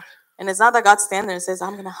humillar, And it's not that God stands there and says,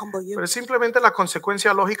 I'm going to humble you. pero es simplemente la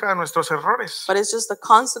consecuencia lógica de nuestros errores. But it's just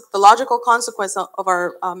the logical consequence of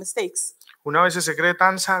our mistakes. Una vez se cree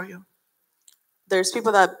tan sabio There's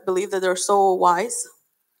people that believe that they're so wise,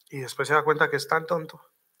 y después se da cuenta que es tan tonto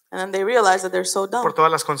and then they realize that they're so por dumb.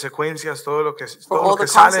 todas las consecuencias, todo lo all que the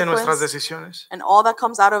sale de nuestras consequence. decisiones. And all that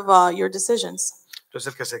comes out of your decisions. Entonces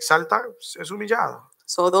el que se exalta es humillado.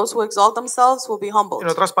 So those who exalt themselves will be humbled. En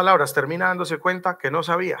otras palabras, termina dándose cuenta que no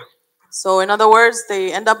sabía, So in other words,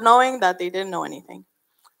 they end up knowing that they didn't know anything.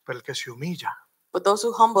 pero el que se humilla, But those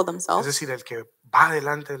who humble es themselves, decir, el que va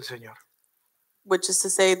delante del Señor which is to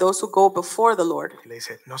say those who go before the Lord y le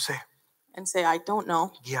dice, no sé, and say, I don't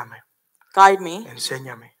know, guíame, guide me,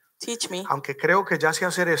 enséñame. teach me. Aunque creo que ya sé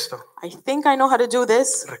hacer esto, I think I know how to do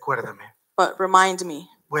this, recuérdame, but remind me,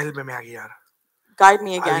 vuélveme a guiar, guide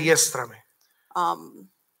me again, adiéstrame,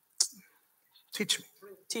 teach me,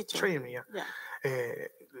 teach me. train me. Yeah.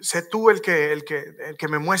 Sé tú el que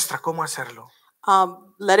me muestra cómo hacerlo.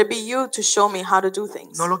 Let it be you to show me how to do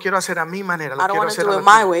things. No lo quiero hacer a mi manera, lo I don't quiero want to hacer do a it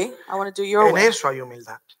la my tuya. way. I want to do your En way. eso hay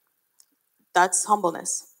humildad. That's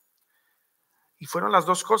humbleness. Y fueron las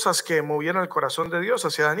dos cosas que movieron el corazón de Dios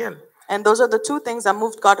hacia Daniel. And those are the two things that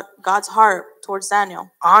moved God's heart towards Daniel.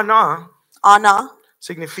 Ana Ana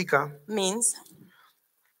significa means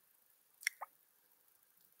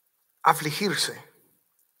afligirse,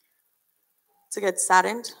 to get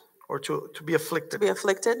saddened, or to be to afflicted. be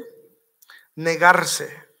afflicted, Negarse,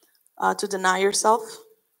 to deny yourself,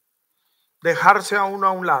 dejarse a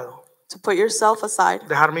un lado, to put yourself aside,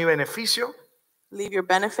 dejar mi beneficio, leave your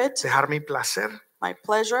benefit, dejar mi placer, my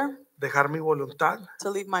pleasure, dejar mi voluntad to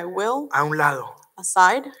leave my will a un lado.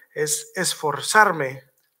 aside, Es esforzarme,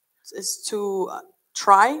 is to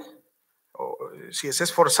try, o si es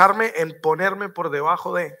esforzarme en ponerme por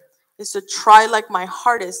debajo de. is to try like my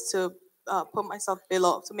hardest to put myself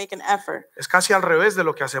below, to make an effort. Es casi al revés de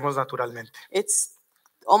lo que hacemos naturalmente. It's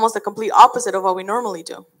almost the complete opposite of what we normally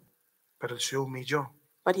do. Pero él se humilló.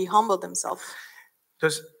 But he humbled himself.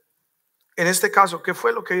 Entonces, en este caso, ¿qué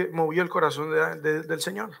fue lo que movió el corazón del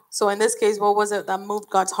Señor? So in this case, what was it that moved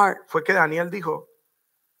God's heart? Fue que Daniel dijo,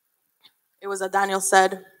 It was that Daniel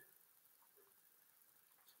said,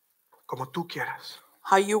 como tú quieras,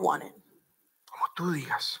 how you want it, como tú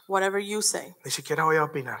digas, whatever you say. ni siquiera voy a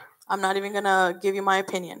opinar. I'm not even going to give you my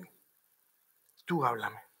opinion. Tú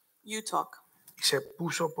háblame. You talk. Y se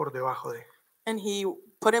puso por debajo de. And he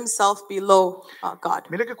put himself below God.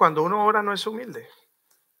 Mire que cuando uno ora no es humilde.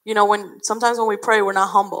 You know, sometimes when we pray, we're not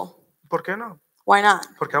humble. ¿Por qué no? Why not?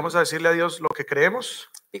 Porque vamos a decirle a Dios lo que creemos,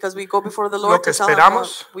 Because we go before the Lo Lord que to tell him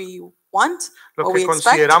esperamos, what we want, lo what que we expect,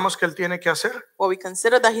 consideramos que Él tiene que hacer what we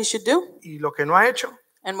consider that he should do, y lo que no ha hecho,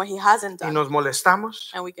 and what he hasn't y done. nos molestamos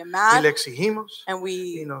And we get y mad, le exigimos and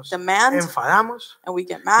y we nos demand, enfadamos. and we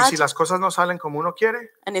get Y mad. si las cosas no salen como uno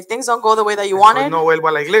quiere, And if things don't go the way that you entonces wanted, no vuelvo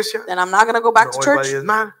a la iglesia, then I'm not going to go no back to vuelvo a church.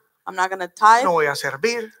 diezmar, I'm not going to tithe. no voy a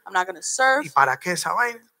servir. I'm not going to serve. ¿Y para qué esa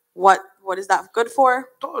vaina? What is that good for?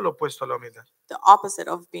 Todo lo opuesto a la humildad. The opposite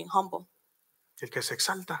of being humble. El que se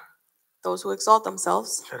exalta Those who exalt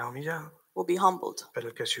themselves será humillado, will be humbled, pero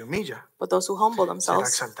el que se humilla but those who humble será themselves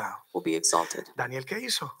exaltado. will be exalted. Daniel, ¿qué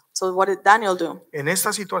hizo? So what did Daniel do? En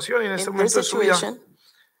esta situación y en este In this momento de su vida, situation,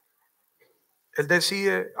 él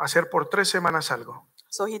decide hacer por 3 semanas algo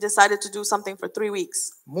so he decided to do something for 3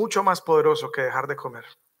 weeks, mucho más poderoso que dejar de comer,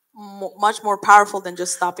 much more powerful than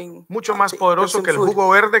just stopping mucho más to poderoso consume que el food. jugo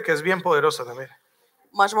verde, que es bien poderoso también,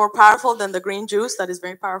 Much more powerful than the green juice that is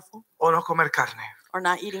very powerful, o no comer carne. or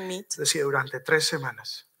not eating meat. Decía, durante 3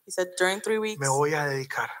 semanas He said, during 3 weeks, me voy a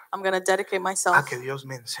dedicar I'm going to dedicate a myself que Dios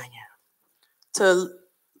me enseñe, to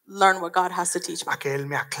learn what God has to teach me, a que Él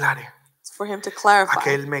me aclare, for him to a que clarify,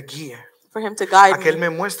 Él me guíe, for him to guide a que Él me,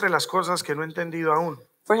 me muestre las cosas que no he entendido aún,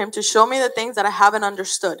 for him to show me the things that I haven't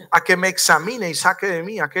understood, a que me examine y saque de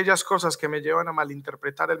mí aquellas cosas que me llevan a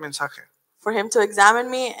malinterpretar el mensaje, for him to examine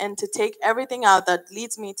me and to take everything out that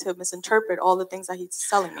leads me to misinterpret all the things that he's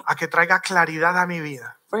telling me, a que traiga claridad a mi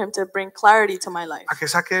vida, for him to bring clarity to my life, a que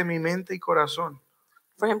saque de mi mente y corazón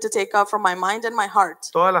for him to take out from my mind and my heart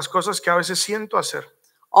todas las cosas que a veces siento hacer,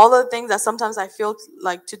 all the things that sometimes I feel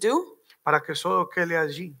like to do, para que solo quede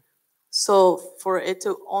allí so for it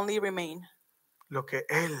to only remain lo que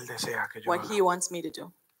Él desea que yo what haga. he wants me to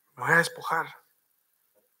do. Me voy a despojar.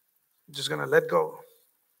 I'm just gonna let go.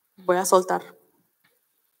 Voy a soltar.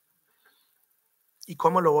 ¿Y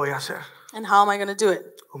cómo lo voy a hacer? And how am I going to do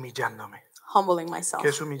it? Humillándome. Humbling myself. ¿Qué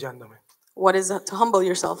es humillándome? What is it to humble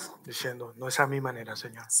yourself? Diciendo, no es a mi manera,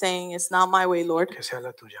 Señor, Saying, it's not my way, Lord, que sea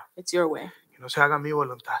la tuya. it's your way. Que no se haga mi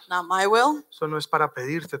voluntad. Not my will. Eso no es para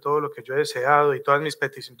pedirte todo lo que yo he deseado y todas mis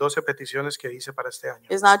 12 peticiones que hice para este año.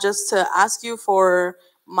 It's not just to ask you for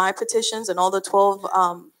my petitions and all the 12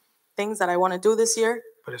 things that I want to do this year,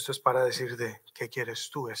 Pero esto es para decirte, ¿qué quieres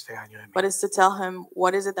tú este año de mí? but it's to tell him,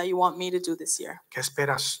 what is it that you want me to do this year? ¿Qué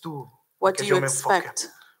esperas tú What que do yo you me enfoque? expect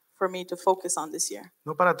for me to focus on this year?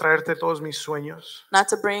 No para traerte todos mis sueños, Not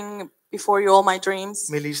to bring before you all my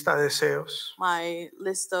dreams, mi lista de deseos, my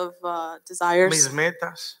list of mis desires,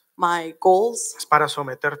 metas. my goals. Es para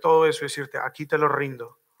someter todo eso y decirte, aquí te lo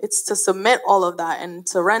rindo. It's to submit all of that and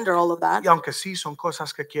surrender all of that. Y aunque sí son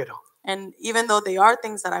cosas que quiero, And even though they are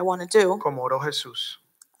things that I want to do, como oró Jesús,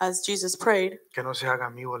 as Jesus prayed, que no se haga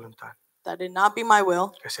mi voluntad, that it not be my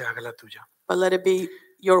will, que se haga la tuya. but let it be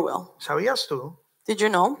your will. ¿Sabías tú Did you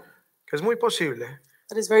know que es muy posible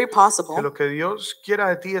that it's very que possible lo que Dios quiera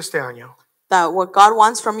de ti este año that what God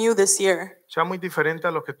wants from you this year sea muy diferente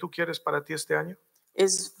a lo que tú quieres para ti este año?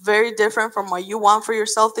 is very different from what you want for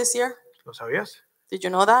yourself this year? ¿Lo sabías? Did you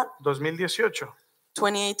know that? 2018,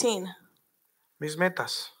 2018, mis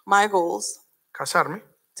metas, my goals: casarme,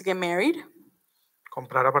 to get married,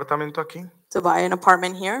 comprar apartamento aquí, to buy an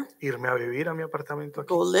apartment here, irme a vivir a mi apartamento aquí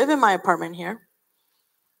go live in my apartment here,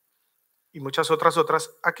 y muchas otras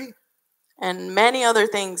aquí. and many other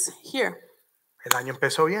things here. El año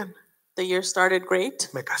empezó bien, The year started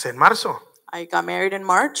great. me casé en marzo, I got married in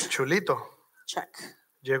March. chulito, Check.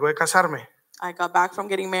 llego de casarme, I got back from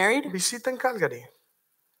getting married. visita en Calgary,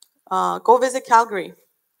 Go visit Calgary.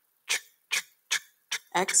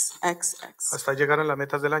 XXX. hasta llegaron las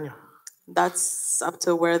metas del año. That's up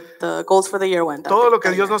to where the goals for the year went. Todo lo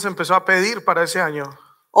que Dios nos empezó a pedir para ese año,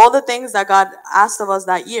 All the things that God asked of us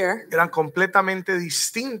that year eran completamente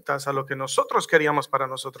distintas a lo que nosotros queríamos para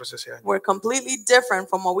nosotros ese año. were completely different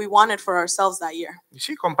from what we wanted for ourselves that year. Y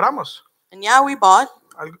sí, compramos And yeah, we bought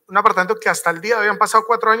un apartamento que hasta el día habían pasado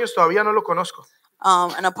 4 años, todavía no lo conozco.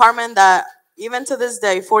 an apartment that even to this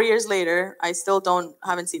day, 4 years later, I still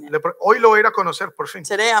haven't seen it. Hoy lo voy a ir a conocer por fin.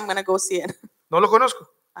 Today I'm gonna go see it. No lo conozco,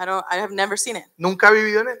 I have never seen it. nunca he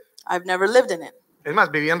vivido en él. I've never lived in it. Es más,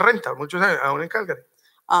 viví en renta muchos años, aún en Calgary.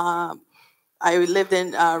 I lived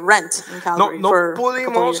in rent in No, Calgary no for a couple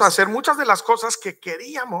pudimos years. hacer muchas de las cosas que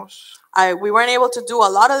queríamos We weren't able to do a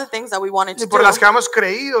lot of the things that we wanted to ni por do, las que habíamos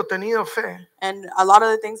creído, tenido fe, and a lot of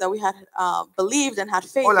the things that we had believed and had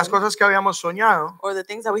faith o las in, cosas que habíamos soñado. or the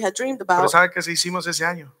things that we had dreamed Pero about. ¿sabe qué hicimos ese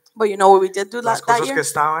año? But you know what we did do Las that cosas que year?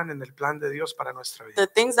 estaban en el plan de Dios para nuestra vida. The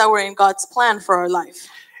things that were in God's plan for our life.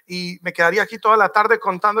 Y me quedaría aquí toda la tarde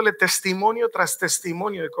contándole testimonio tras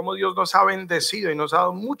testimonio de cómo Dios nos ha bendecido y nos ha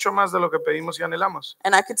dado mucho más de lo que pedimos y anhelamos.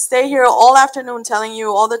 And I could stay here all afternoon telling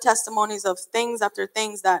you all the testimonies of things after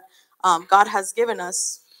things that God has given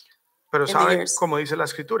us. Pero the ¿sabe years. cómo dice la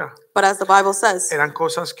Escritura? But as the Bible says, Eran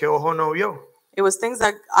cosas que ojo no vio. it was things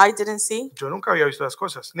that I didn't see. Yo nunca había visto las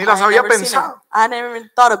cosas, ni I las had había never seen it. pensado. I hadn't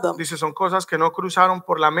even thought of them. Dice, son cosas que no cruzaron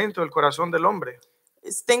por la mente o el corazón del hombre.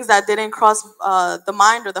 It's things that didn't cross the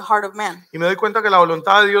mind or the heart of man. Y me doy cuenta que la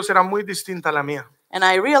voluntad de Dios era muy distinta a la mía, And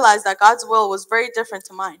I realized that God's will was very different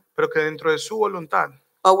to mine. pero que dentro de su voluntad,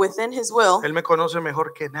 But within his will, Él me conoce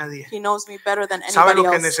mejor que nadie. he knows me better than Sabe anybody lo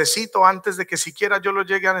que else. necesito antes de que siquiera yo lo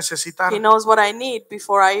llegue a necesitar. He knows what I need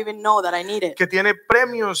before I even know that I need it. Que tiene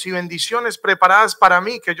premios y bendiciones preparadas para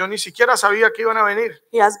mí que yo ni siquiera sabía que iban a venir.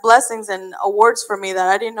 He has blessings and awards for me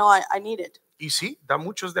that I didn't know I needed. Y sí, da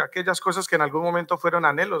muchos de aquellas cosas que en algún momento fueron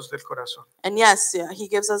anhelos del corazón, And yes, yeah, he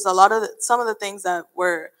gives us a lot of some of the things that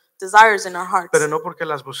were desires in our hearts. pero no porque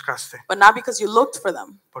las buscaste, But not because you looked for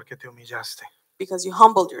them, porque te humillaste. because you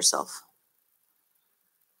humbled yourself.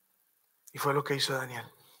 Y fue lo que hizo Daniel.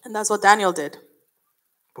 And that's what Daniel did.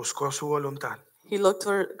 Buscó su voluntad He looked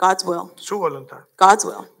for God's will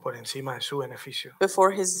por encima de su beneficio.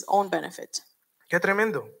 before his own benefit. Qué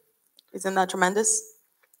tremendo. Isn't that tremendous?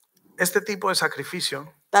 Este tipo de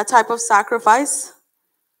sacrificio, That type of sacrifice,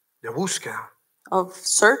 de búsqueda of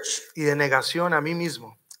search y de negación a mí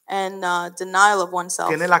mismo, and denial of oneself,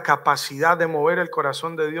 tiene la capacidad de mover el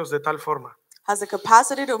corazón de Dios de tal forma. has the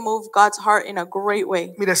capacity to move God's heart in a great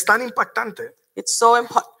way. Mire, es tan impactante It's so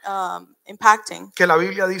impacting que la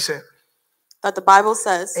Biblia dice that the Bible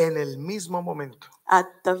says en el mismo momento. at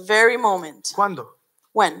the very moment. ¿Cuándo?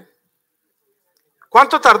 When?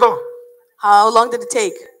 ¿Cuánto tardó? How long did it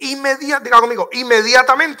take? Diga conmigo,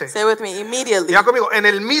 inmediatamente. Say with me, immediately. Diga conmigo, en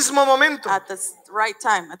el mismo momento. At the right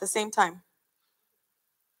time, at the same time.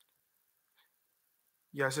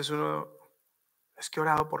 Y a veces uno, es que he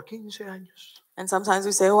orado por 15 años. And sometimes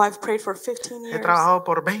we say, oh, I've prayed for 15 He years. trabajado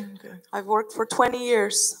por 20. I've worked for 20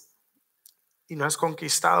 years. Y no has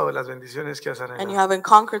conquistado las bendiciones que has And you anhelado. haven't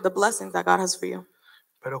conquered the blessings that God has for you.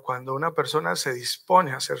 Pero cuando una persona se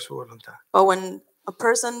dispone a hacer su voluntad, But when a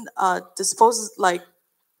person disposes,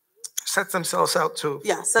 sets themselves out to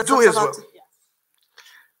sets do his themselves will, out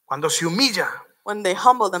cuando se humilla, when they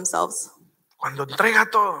humble themselves, cuando entrega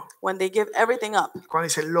todo, when they give everything up, cuando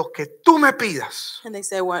dice lo que tú me pidas, and they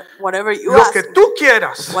say, whatever you lo ask, que tú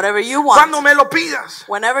quieras, whatever you want, cuando me lo pidas,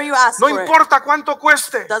 whenever you ask no for it, importa cuánto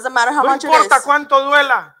cueste, doesn't matter how no much it importa is, cuánto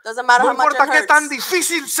duela, doesn't matter no how much importa it qué tan hurts,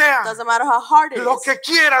 difícil sea, doesn't matter how hard it lo is, que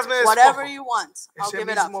quieras me whatever despojo. you want, I'll Ese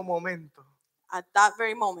give it up. mismo momento At that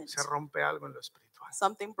very moment, se rompe algo en lo espiritual.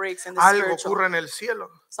 something breaks in the Algo spiritual. ocurre en el cielo.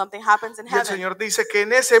 Something happens in Y el heaven. Señor dice que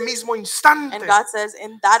en ese mismo instante And God says,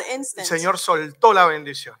 in that el instant, Señor soltó la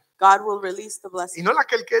bendición. God will release the Y blessing. no la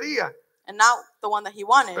que él quería, And not the one that he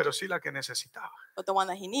wanted, pero sí la que necesitaba. but the one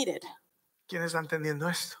that he needed. ¿Quién está entendiendo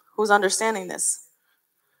esto? Who's understanding this?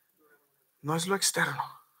 No es lo externo,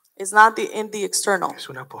 It's not in the external. es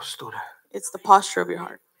una postura. It's the posture of your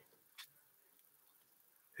heart.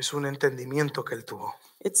 Es un entendimiento que él tuvo.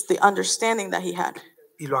 It's the understanding that he had.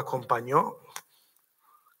 Y lo acompañó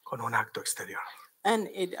con un acto exterior. And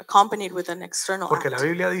it accompanied with an external Porque la act.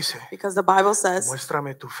 Biblia dice, Because the Bible says,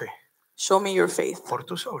 muéstrame tu fe show me your faith por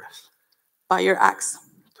tus obras. by your acts.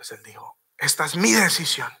 Entonces él dijo, esta es mi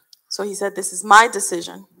decisión. So he said, this is my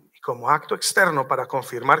decision. Y como acto externo para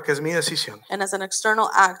confirmar que es mi decisión, And as an external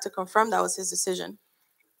act to confirm that was his decision,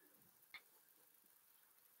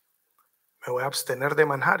 me voy a abstener de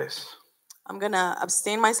manjares. I'm going to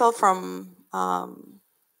abstain myself from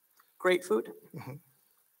great food.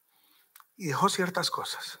 Y dejó ciertas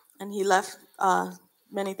cosas. And he left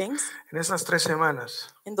many things. En esas 3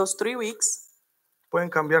 semanas In those 3 weeks, pueden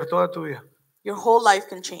cambiar toda tu vida. Your whole life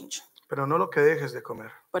can change. Pero no lo que dejes de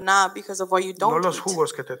comer, But not because of what you no don't los eat.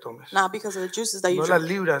 jugos que te tomes, Not because of the juices that you no las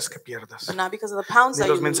drink. libras que pierdas, But not because of the pounds ni that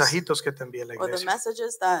you los lose. mensajitos que te envíe la Or the iglesia,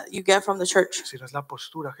 messages that you get from the church. sino es la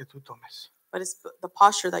postura que tú tomes But it's the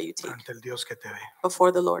posture that you take ante el Dios que te ve.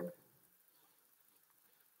 before the Lord.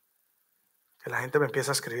 Que la gente me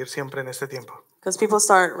empieza a escribir siempre en este tiempo. Because people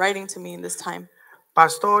start writing to me in this time.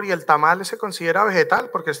 Pastor, ¿y el tamal se considera vegetal?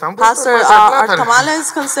 Porque están puestos Pastor, masa de are plátano.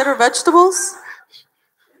 tamales considered vegetables?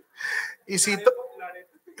 Y si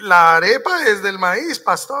la arepa es del maíz,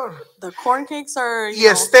 pastor. The corn cakes are, Y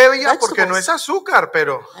stevia porque no vegetables. es azúcar,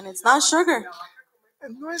 pero And it's not sugar.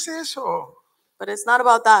 no es eso. But it's not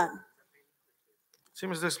about that, ¿Sí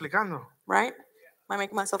me estoy explicando? right? Am I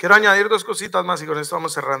making myself Quiero clear? añadir dos cositas más y con esto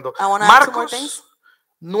vamos cerrando. I wanna add two more things. Marcos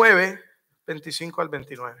 9, 25 al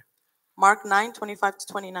 29. Mark 9, 25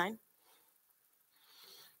 to 29.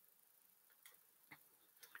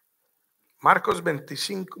 Marcos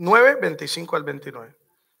 25, 9, 25 al 29.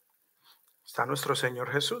 Está nuestro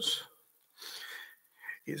Señor Jesús.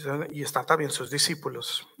 Y están también sus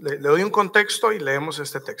discípulos. Le doy un contexto y leemos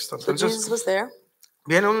este texto. So Jesus Entonces, was there,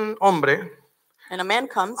 viene un hombre and a man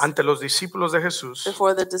comes ante los discípulos de Jesús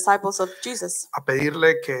before the disciples of Jesus a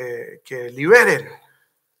pedirle que liberen,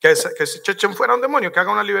 que se echen fuera un demonio, que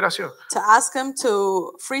haga una liberación. to ask him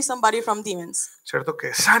to free somebody from demons, ¿Cierto?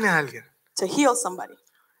 Que sane a alguien. to heal somebody.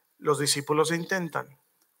 Los discípulos intentan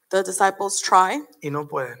The disciples try, y no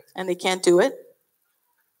pueden. and they can't do it.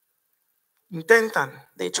 Intentan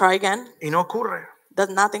They try again, y no ocurre.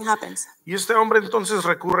 nothing happens. Y este hombre entonces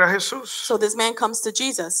recurre a Jesús. So this man comes to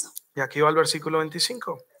Jesus, Y aquí va el versículo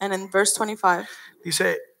 25. and in verse 25,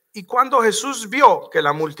 Dice, y cuando Jesús vio que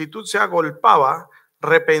la multitud se agolpaba,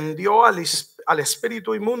 reprendió al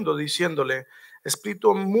espíritu inmundo, diciéndole,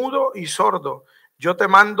 espíritu mudo y sordo, yo te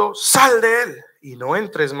mando, sal de él y no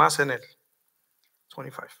entres más en él.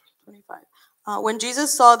 25. 25. When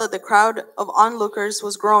Jesus saw that the crowd of onlookers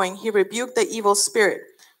was growing, he rebuked the evil spirit.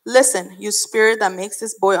 Listen, you spirit that makes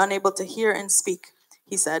this boy unable to hear and speak,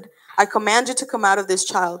 he said. I command you to come out of this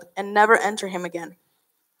child and never enter him again.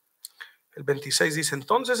 El 26 dice,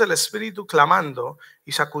 entonces el espíritu clamando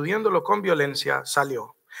y sacudiéndolo con violencia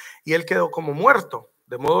salió. Y él quedó como muerto,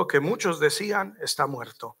 de modo que muchos decían, está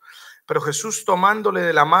muerto. Pero Jesús tomándole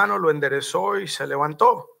de la mano lo enderezó y se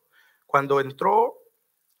levantó. Cuando entró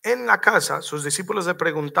en la casa, sus discípulos le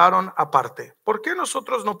preguntaron aparte, ¿por qué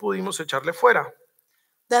nosotros no pudimos echarle fuera?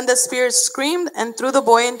 Then the spirit screamed and threw the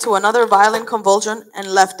boy into another violent convulsion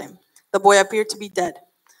and left him. The boy appeared to be dead.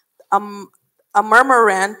 A murmur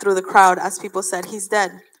ran through the crowd as people said, he's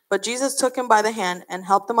dead. But Jesus took him by the hand and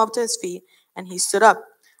helped him up to his feet, and he stood up.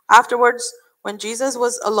 Afterwards, when Jesus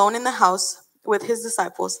was alone in the house with his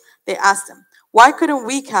disciples, they asked him, why couldn't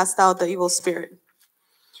we cast out the evil spirit?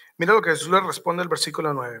 Mira lo que Jesús le responde el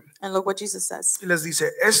versículo 9. And look what Jesus says. Y les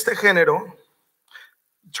dice, este género,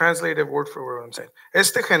 translated word for word, I'm saying,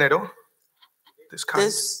 este género, this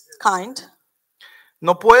kind,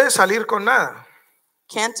 no puede salir con nada,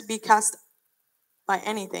 can't be cast by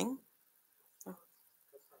anything,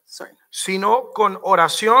 sino con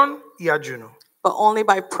oración y ayuno. but only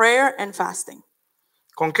by prayer and fasting.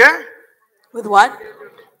 ¿Con qué? With what?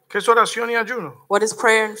 ¿Qué es oración y ayuno? What is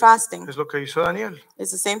prayer and fasting? Es lo que hizo Daniel.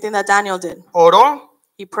 It's the same thing that Daniel did. Oró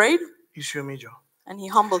He prayed y se humilló. and he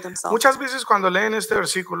humbled himself. Muchas veces cuando leen este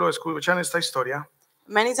versículo, escuchan esta historia,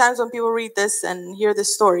 Many times when people read this and hear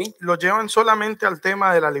this story, lo llevan solamente al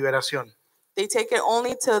tema de la liberación. they take it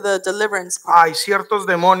only to the deliverance part. Hay ciertos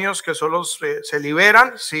demonios que solo se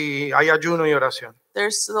liberan si hay ayuno y oración.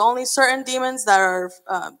 There's only certain demons that are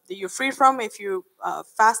that you're free from if you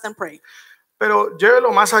fast and pray. Pero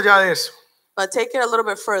llévelo más allá de eso. But take it a little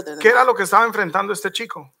bit further. ¿Qué Than era that. lo que estaba enfrentando este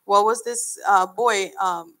chico? What was this boy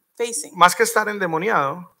facing? Más que estar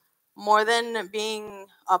endemoniado, More than being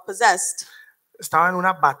possessed, estaba en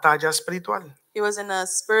una batalla espiritual. he was in a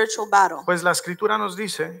spiritual battle. Pues la escritura nos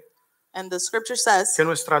dice And the scripture says que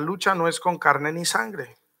nuestra lucha no es con carne ni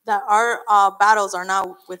sangre, that our battles are not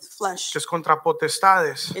with flesh. que es contra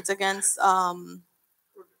potestades, It's against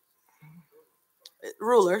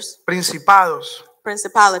rulers, principados,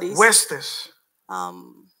 principalities, huestes,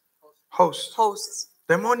 hosts, hosts,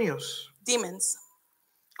 demonios. demons.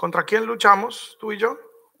 ¿Contra quién luchamos tú y yo?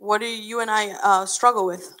 What do you and I struggle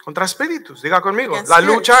with? Contra espíritus. Diga conmigo, Against la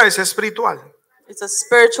spirits. lucha es espiritual. It's a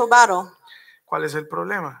spiritual battle. ¿Cuál es el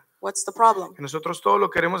problema? What's the problem? Que nosotros todo lo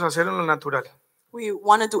queremos hacer en lo natural. We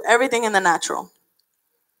want to do everything in the natural.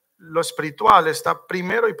 Lo espiritual está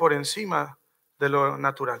primero y por encima de lo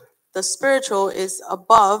natural. The spiritual is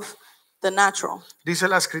above the natural. Dice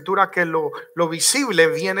la escritura que lo visible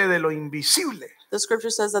viene de lo invisible. The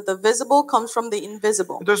scripture says that the visible comes from the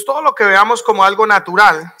invisible. Entonces todo lo que veamos como algo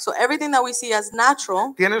natural So everything that we see as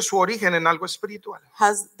natural tiene su origen en algo espiritual.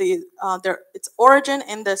 has its origin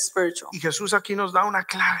in the spiritual. Y Jesús aquí nos da una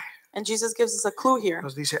clave. And Jesus gives us a clue here.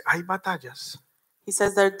 Nos dice, hay batallas. He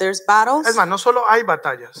says that there's battles, Es más, no solo hay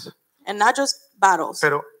batallas, and not just battles,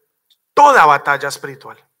 pero toda batalla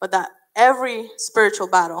espiritual but that every spiritual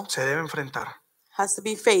battle se debe enfrentar has to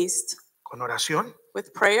be faced con oración,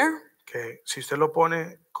 with prayer. que si usted lo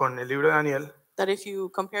pone con el libro de Daniel, That if you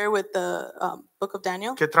compare with the book of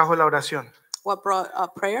Daniel, ¿qué trajo la oración? what brought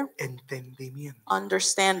prayer? Entendimiento.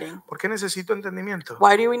 Understanding. ¿Por qué necesito entendimiento?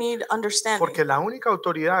 Why do we need understanding? Porque la única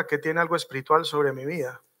autoridad que tiene algo espiritual sobre mi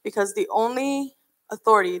vida Because the only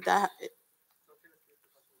authority that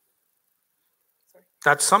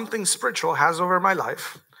something spiritual has over my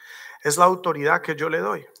life es la autoridad que yo le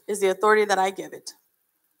doy. is the authority that I give it.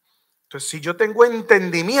 Entonces, si yo tengo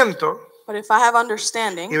entendimiento But if I have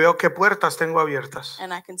understanding y veo qué puertas tengo abiertas,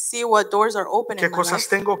 and I can see what doors are open qué in my cosas life,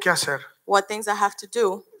 tengo que hacer, what things I have to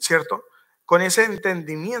do, ¿cierto? Con ese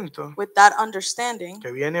entendimiento with that understanding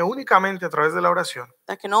que viene únicamente a través de la oración,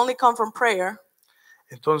 that can only come from prayer,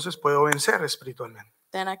 entonces puedo vencer espiritualmente.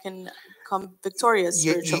 then I can come victorious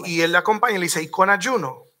spiritually. Y él le acompaña y le dice, y con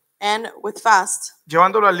ayuno, And with fast,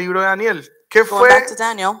 llevándolo al libro de Daniel. ¿Qué going fue back to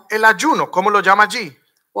Daniel, el ayuno? ¿Cómo lo llama allí?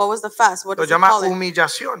 what was the fast? What Lo does he llama call it?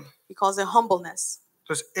 humillación. He calls it humbleness.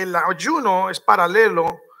 Entonces, el ayuno es paralelo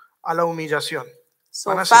a la humillación.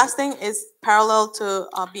 So Van así. fasting is parallel to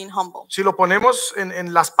being humble. Si lo ponemos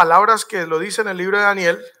en las palabras que lo dice en el libro de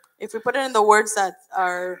Daniel, If we put it in the words that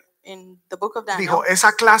are in the book of Daniel, dijo,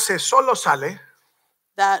 esa clase solo sale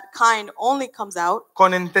that kind only comes out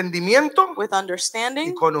con entendimiento with y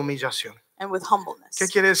understanding con humillación. and with humbleness. ¿Qué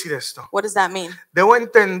quiere decir esto? What does that mean? Debo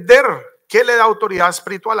entender qué le da autoridad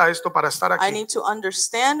espiritual a esto para estar I aquí. need to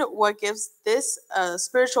understand what gives this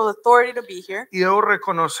spiritual authority to be here, Y debo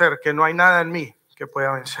reconocer que no hay nada en mí que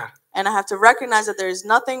pueda vencer, and I have to recognize that there is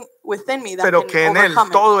nothing within me that pero que can en él overcome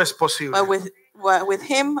it. todo es posible. But with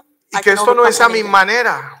Him, Y I que can esto no overcome es a mi anything.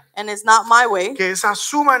 manera, And it's not my way, que es a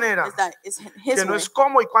su manera, is that it's His que no way. es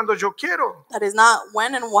como y cuando yo quiero, That is not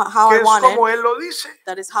when and how que I es want como it. él lo dice.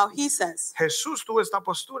 That is how He says. Jesús tuvo esta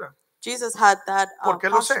postura. Jesus had that ¿Por qué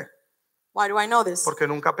lo posture. sé? Why do I know this? Porque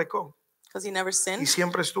nunca pecó Because He never y sinned,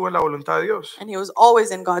 siempre estuvo en la voluntad de Dios. and He was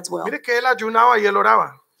always in God's will. Mire que él ayunaba y él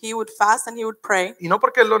oraba, He would fast and He would pray, y no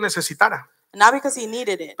porque él lo necesitara, not because He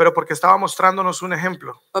needed it, pero porque estaba mostrándonos un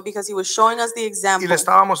ejemplo but because He was showing us the y example, le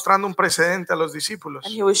estaba mostrando un precedente a los discípulos.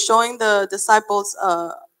 and He was showing the disciples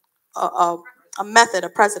a method, a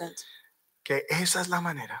precedent, Que esa es la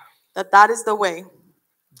manera that is the way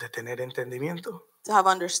de tener entendimiento to have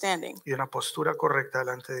understanding y una postura correcta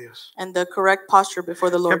delante de Dios. and the correct posture before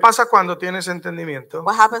the ¿Qué Lord. pasa cuando tienes entendimiento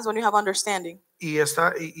What happens when you have understanding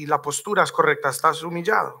y la postura es correcta? Estás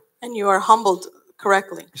humillado. and you are humbled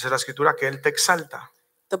correctly? Dice la escritura que él te exalta.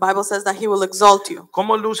 The Bible says that He will exalt you.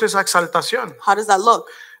 ¿Cómo luce esa exaltación? How does that look?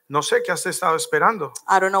 No sé qué has estado esperando.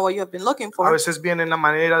 I don't know what you have been looking A for veces viene en la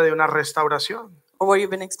manera de una restauración. or what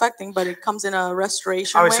you've been expecting, but it comes in a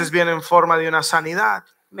restoration A way. veces viene en forma de una sanidad.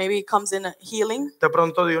 Maybe it comes in a healing De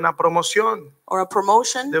pronto de una promoción. or a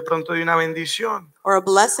promotion De pronto de una bendición. or a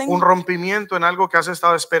blessing, Un rompimiento en algo que has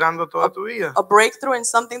estado esperando toda tu vida. a breakthrough in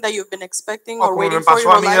something that you've been expecting O or como me waiting for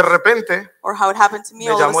pasó a your mí de life, repente, or how it happened to me me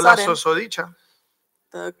all of llamó a la sudden. susodicha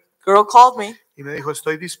The girl called me y me dijo,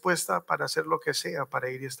 estoy dispuesta para hacer lo que sea para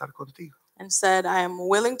ir y estar contigo. and said, I am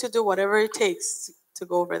willing to do whatever it takes to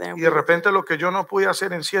go over there. And Y de repente lo que yo no pude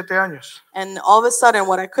hacer en 7 años, And all of a sudden,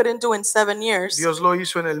 what I couldn't do in 7 years, Dios lo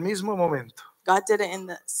hizo en el mismo momento God did it in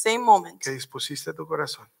the same moment que dispusiste tu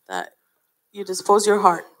corazón. that you dispose your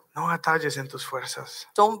heart. No batalles en tus fuerzas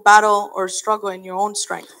Don't battle or struggle in your own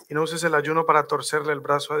strength. y no uses el ayuno para torcerle el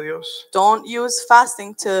brazo a Dios. Don't use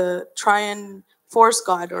fasting to try and force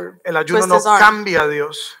God or El ayuno twist no His arm. cambia a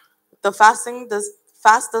Dios, The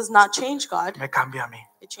fast does not change God. me cambia a mí,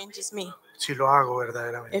 It changes me si lo hago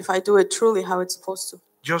verdaderamente. if I do it truly how it's supposed to.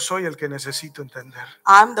 Yo soy el que necesito entender.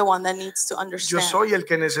 I'm the one that needs to Yo understand. soy el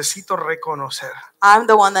que necesito reconocer. I'm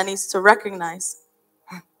the one that needs to recognize.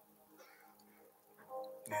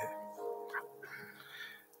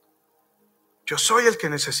 Yo soy el que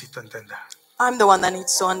necesito entender. I'm the one that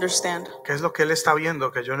needs to understand ¿Qué es lo que Él está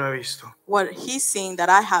viendo que yo no he visto? what He's seeing that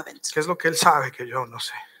I haven't, ¿Qué es lo que Él sabe que yo no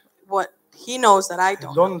sé? what He knows that I ¿En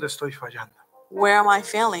don't. dónde estoy fallando? Where am I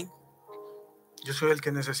failing? Yo soy el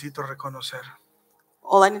que necesito reconocer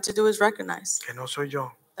All I need to do is recognize que no soy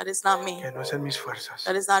yo, that it's not me, que no es en mis fuerzas,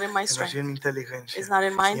 that it's not in my que no es strength, en mi inteligencia, it's not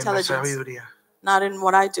in my ni en la intelligence, sabiduría, not in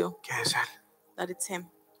what I do, que es Él. that it's Him.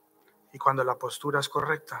 Y cuando la postura es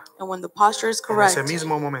correcta, And when the posture is en correct, ese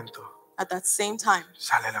mismo momento at that same time,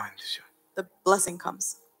 sale la bendición. the blessing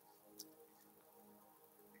comes.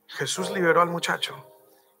 Jesús liberó al muchacho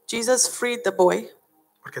Jesus freed the boy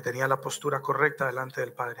porque tenía la postura correcta delante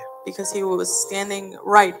del Padre. because he was standing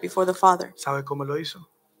right before the Father. ¿Sabe cómo lo hizo?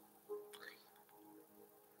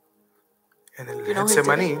 En el You know who did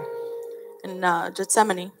Getsemaní, it? In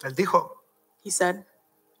Gethsemane, él dijo, he said,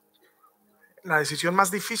 la decisión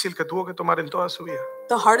más difícil que tuvo que tomar en toda su vida.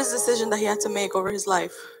 the hardest decision that he had to make over his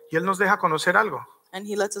life. Y él nos deja conocer algo And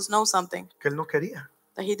he lets us know something que él no quería.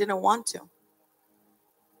 that he didn't want to.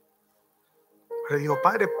 Le dijo,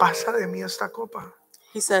 Padre, pasa de mí esta copa.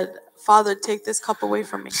 He said, Father, take this cup away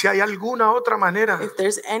from me. Si hay alguna otra manera, If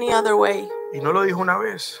there's any other way. y no lo dijo una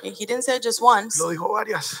vez, And he didn't say it just once. lo dijo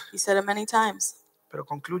varias, He said it many times. pero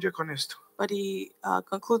concluye con esto. But he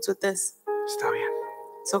concludes with this. Está bien,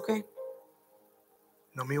 It's okay.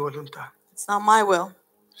 no mi voluntad, It's not my will.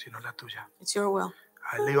 sino la tuya. It's your will.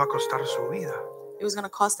 A él le iba a costar su vida. It was going to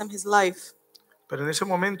cost him his life. Pero en ese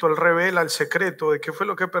momento él revela el secreto de qué fue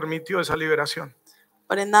lo que permitió esa liberación.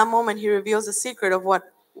 But in that moment, he reveals the secret of what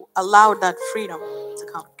allowed that freedom to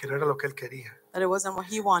come. Que no era lo que él quería, That it wasn't what he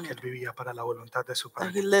que él wanted. vivía para la voluntad de su That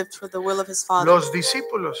he Padre. lived for the will of his Father. Los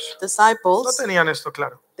discípulos no Disciples, tenían esto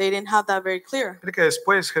claro. they didn't have that very clear. Mire que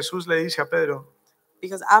después Jesús le dice a Pedro,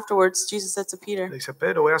 Because afterwards, Jesus said to le Peter, dice,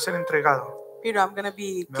 Pedro, voy a ser entregado, Peter, I'm going to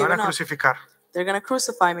be me van given a up. crucificar. They're going to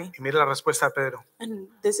crucify me. Y mire la respuesta de Pedro. And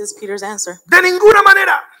this is Peter's answer. De ninguna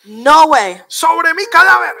manera, No way. sobre mi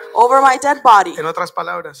cadáver. Over my dead body. En otras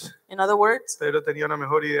palabras, In other words, Pedro tenía una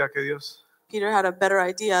mejor idea que Dios. Peter had a better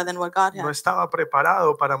idea than what God No had. estaba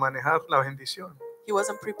preparado para manejar la bendición. He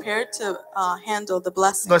wasn't prepared to handle the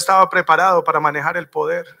blessing. No estaba preparado para manejar el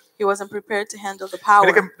poder. He wasn't prepared to handle the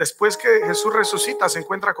Mire que power. después que Jesús resucita, se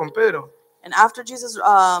encuentra con Pedro. And after Jesus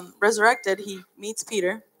resurrected, he meets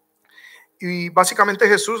Peter. Y básicamente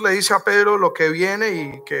Jesús le dice a Pedro lo que viene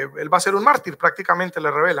y que él va a ser un mártir, prácticamente le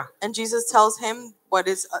revela. And Jesus tells him what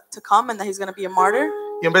is to come and that he's going to be a martyr.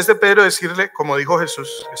 Y en vez de Pedro decirle, como dijo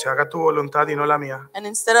Jesús, que se haga tu voluntad y no la mía, And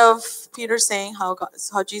instead of Peter saying how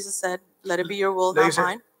Jesus said, let it be your will, Le not dice,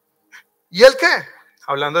 mine, ¿y él qué?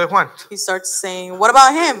 Hablando de Juan. he starts saying, what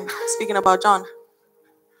about him? Speaking about John.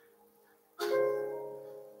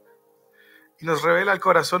 Y nos revela el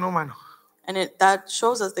corazón humano. And that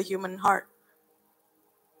shows us the human heart,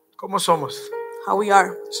 ¿Cómo somos? how we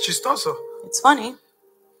are. Es chistoso. It's funny,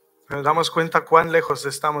 Pero nos damos cuenta cuán lejos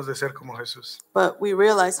estamos de ser como Jesús. but we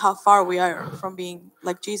realize how far we are from being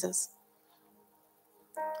like Jesus.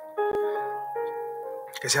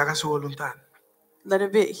 Que se haga su voluntad, Let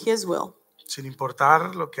it be his will. sin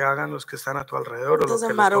importar lo que hagan los que están a tu alrededor o It lo que doesn't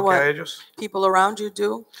les matter toque a what ellos. people around you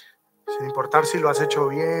do. Sin importar si lo has hecho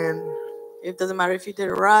bien, It doesn't matter if you did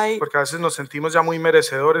it right. porque a veces nos sentimos ya muy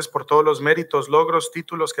merecedores por todos los méritos, logros,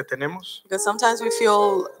 títulos que tenemos. Because sometimes we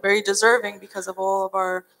feel very deserving because of all of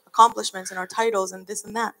our accomplishments and our titles and this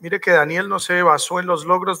and that. Mire que Daniel no se basó en los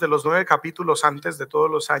logros de los 9 capítulos antes de todos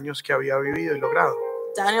los años que había vivido y logrado.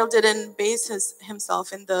 Daniel didn't base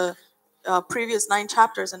himself in the previous 9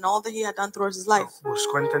 chapters and all that he had done throughout his life,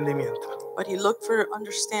 Buscó entendimiento but he looked for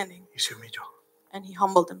understanding y se humilló. and he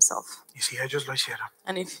humbled himself. Y si ellos lo hicieron,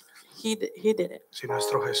 And if he did it, si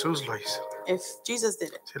nuestro Jesús lo hizo, if Jesus did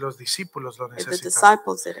it, si los discípulos lo if the necesitaron,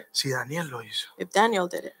 disciples did it, si Daniel lo hizo, if Daniel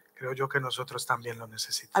did it, creo yo que nosotros también lo I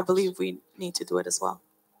necesitamos. believe we need to do it as well.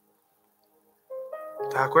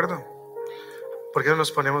 ¿Está de acuerdo? ¿Por qué no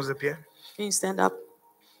nos ponemos de pie? Can you stand up?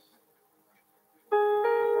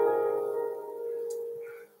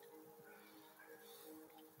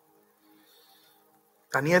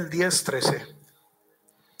 Daniel 10:13.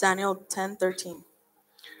 Daniel 10:13.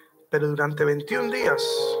 Pero durante 21 días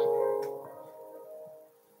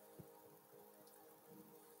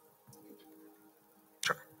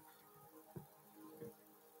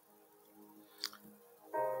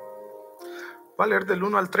voy a leer del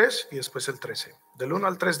 1 al 3 y después el 13. Del 1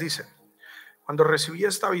 al 3 dice: Cuando recibí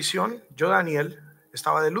esta visión, yo, Daniel,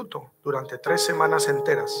 estaba de luto durante 3 semanas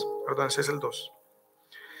enteras. Perdón, ese es el 2.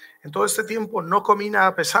 En todo este tiempo no comí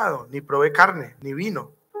nada pesado, ni probé carne, ni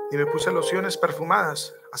vino, ni me puse lociones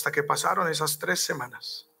perfumadas, hasta que pasaron esas 3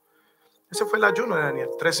 semanas. Ese fue el ayuno de Daniel,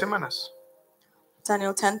 3 semanas.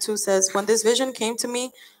 Daniel 10:2 says, when this vision came to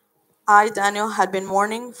me, I, Daniel, had been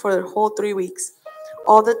mourning for the whole 3 weeks.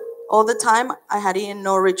 All the time I had eaten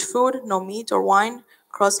no rich food, no meat or wine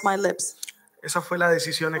crossed my lips. Esa fue la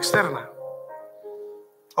decisión externa,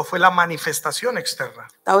 o fue la manifestación externa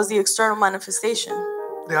That was the external manifestation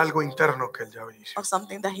de algo interno que él ya hizo. of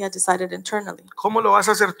something that he had decided internally. ¿Cómo lo vas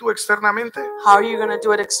a hacer tú externamente? How are you going to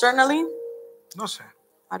do it externally? No sé,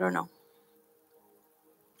 I don't know.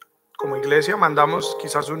 Como iglesia mandamos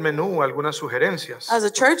quizás un menú o algunas sugerencias. As a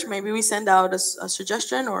church, maybe we send out a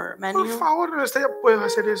suggestion or a Por menu. favor, ya puedo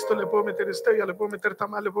hacer esto, le puedo meter stevia, le puedo meter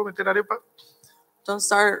tamal, le puedo meter arepa. Don't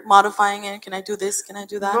start modifying it. Can I do this? Can I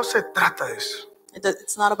do that? No se trata de eso.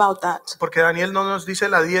 It's not about that. Porque Daniel no nos dice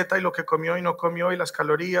la dieta y lo que comió y no comió y las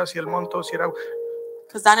calorías y el monto, si era...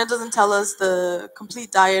 Because Daniel doesn't tell us the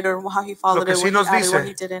complete diet or how he Lo followed que it, sí what he nos added, what he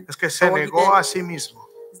dice didn't. es que se But what he negó did a sí mismo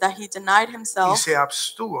is that he denied y himself se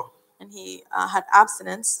abstuvo and he had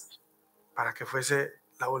abstinence para que fuese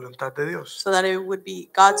la voluntad de Dios. so that it would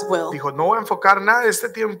be God's will. Dijo, no voy a enfocar nada de este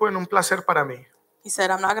tiempo en un placer para mí. He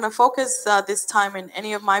said, I'm not going to focus this time in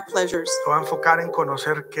any of my pleasures. Voy a enfocar en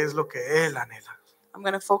conocer qué es lo que Él anhela. I'm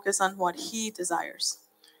going to focus on what he desires.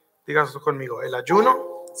 Diga esto conmigo, el ayuno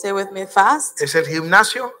Say with me, fast es el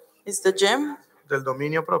gimnasio is the gym del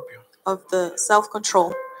dominio propio. of the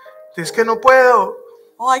self-control. Es que no puedo.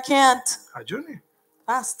 Oh, I can't. Ayune.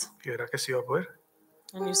 Fast. Y verá que sí va a poder.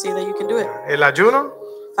 And you see that you can do it. El ayuno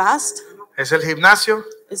Fast es el gimnasio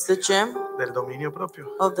is the gym del dominio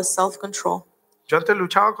propio. of the self-control. Yo antes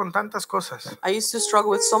luchaba con tantas cosas I used to struggle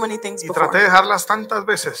with so many things y before. traté de dejarlas tantas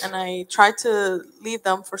veces. And I tried to leave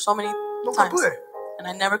them for so many Nunca times. pude And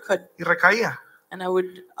I never could. y recaía. And I would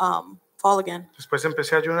fall again. Después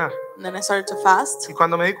empecé a ayunar And then I started to fast. y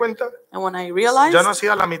cuando me di cuenta, And when I realized ya no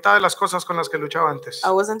hacía la mitad de las cosas con las que luchaba antes. I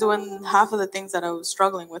wasn't doing half of the things that I was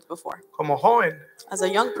struggling with before. Como joven, As a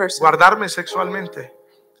young person, guardarme sexualmente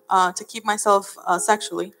to keep myself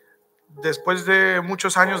sexually, después de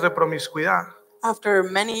muchos años de promiscuidad after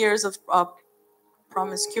many years of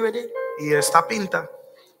promiscuity y esta pinta,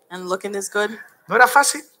 and looking this good, no era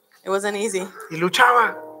fácil it wasn't easy. y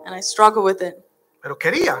luchaba, And I struggled with it. pero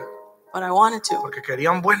quería, But I wanted to porque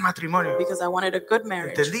quería un buen matrimonio. because I wanted a good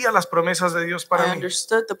marriage. Entendía las promesas de Dios I para mí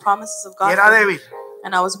understood the promises of y God era for me, débil,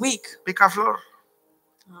 and I was weak. picaflor,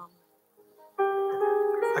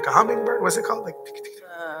 like a hummingbird, what's it called? Like,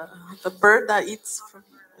 The bird that eats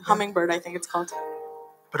hummingbird, I think it's called.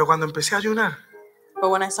 pero cuando empecé a ayunar, But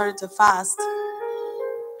when I started to fast,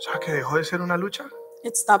 ¿sabes que dejó de ser una lucha?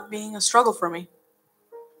 it stopped being a struggle for me.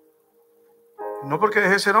 No porque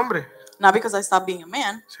dejé de ser hombre, Not because I stopped being a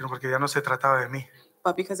man, sino porque ya no se trataba de mí.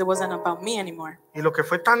 but because it wasn't about me anymore. Y lo que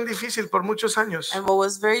fue tan difícil por muchos años, And what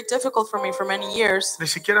was very difficult for me for many years, ni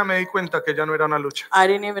siquiera me di cuenta que ya no era una lucha. I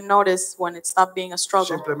didn't even notice when it stopped being a struggle.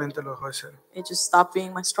 Simplemente lo dejó de ser. It just stopped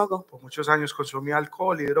being my struggle. Por muchos años consumí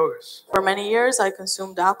alcohol y drogas For many years, I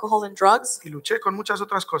consumed alcohol and drugs, y luché con muchas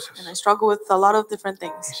otras cosas. and I struggled with a lot of different Y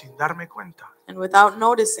things. sin darme cuenta, And without el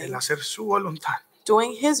noticing, hacer su voluntad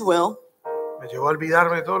doing His will me llevó a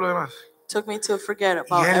olvidarme de todo lo demás. took me to forget Y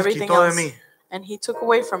about Él everything quitó de else. mí And He took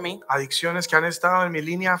away from me adicciones que han estado en mi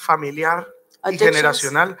línea familiar y Addictions.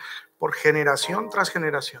 generacional por generación tras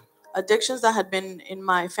generación. addictions that had been in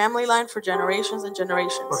my family line for generations and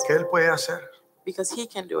generations. Porque Él puede hacer Because He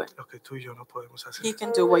can do it. lo que tú y yo no podemos hacer. He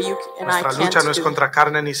can do what you and I Nuestra lucha no can't es do. contra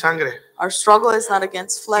carne ni sangre. Our struggle is not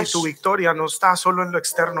against Y flesh. tu victoria no está solo en lo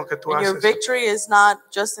externo que tú And your haces. victory is not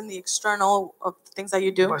just in the external of the things that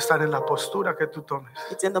you Va a do. estar en la postura que tú tomes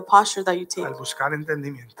It's in the posture that you take al buscar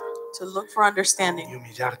entendimiento to look for y understanding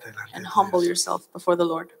humillarte delante and de humble Dios. yourself before the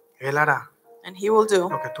Lord. Él hará And He will do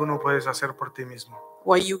lo que tú no puedes hacer por ti mismo.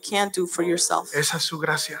 what you can't do for yourself. Esa es su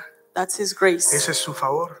gracia, That's His grace. ese es su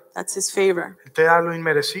favor. That's His favor. Él te da lo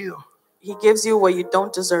inmerecido, He gives you what you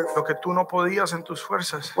don't deserve. lo que tú no podías en tus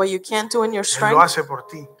fuerzas. What you can't do in your Él lo strength, hace por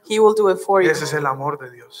ti. He will do it for you. Ese es el amor de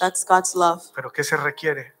Dios. That's God's love. Pero ¿qué se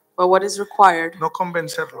requiere? But what is required, No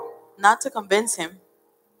convencerlo, not to convince Him,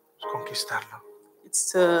 es conquistarlo. it's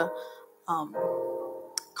to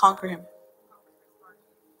conquer Him.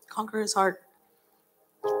 Conquer His heart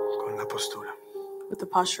Con la postura. with the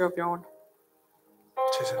posture of your own.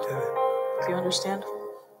 ¿Sí se entiende? Do you understand?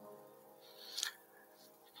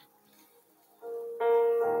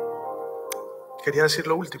 Quería decir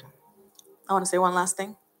lo último, I want to say one last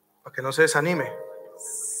thing. para que no se desanime.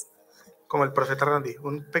 Como el profeta Randy,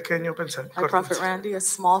 un pequeño pensamiento. Like Prophet Randy, a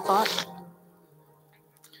small thought,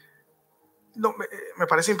 No, me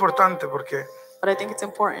parece importante porque but I think it's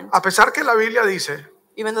important. a pesar que la Biblia dice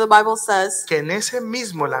Even though the Bible says que en ese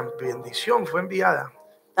mismo la bendición fue enviada,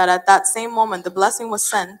 that at that same moment the blessing was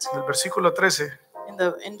sent, en el versículo 13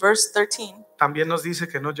 in verse 13, también nos dice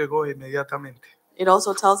que no llegó inmediatamente. it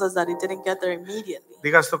also tells us that it didn't get there immediately.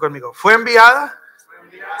 Diga esto conmigo, fue enviada,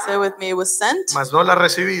 Say with me, it was sent, mas no la ha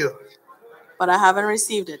recibido. but I haven't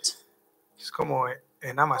received it. Es como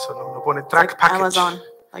en Amazon, no pone Like track package. Amazon,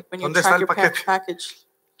 like when you ¿Dónde está track el your paquete? package.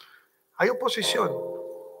 Hay oposición.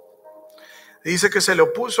 Dice que se le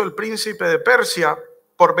opuso el príncipe de Persia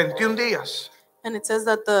por 21 días. And it says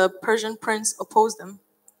that the Persian prince opposed him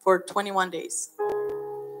for 21 days.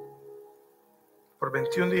 Por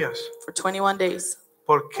 21 días. For 21 days.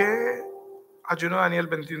 ¿Por qué ayunó Daniel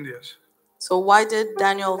 21 días? So why did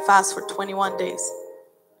Daniel fast for 21 days?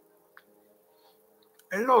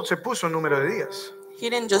 Él no se puso un número de días. He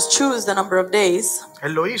didn't just choose the number of days.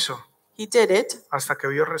 Él lo hizo He did it hasta que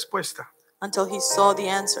vio respuesta. until he saw the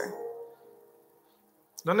answer.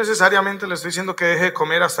 No necesariamente le estoy diciendo que deje de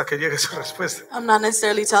comer hasta que llegue su respuesta, I'm not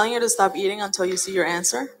necessarily telling you to stop eating until you see your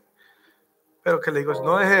answer. pero que le digo,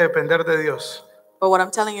 no deje de depender de Dios But what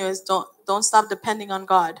I'm telling you is don't stop depending on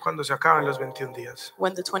God cuando se acaben los 21 días.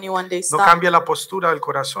 when the 21 days No stop. cambie la postura del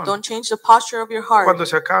corazón Don't change the posture of your heart cuando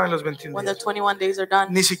se acaben los 21 when the días. 21 days are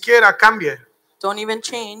done. Ni siquiera cambie Don't even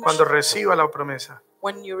change cuando reciba la promesa.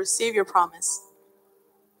 when you receive your promise.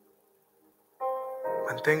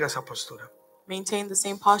 Mantenga esa postura. Maintain the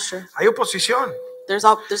same posture. Hay oposición There's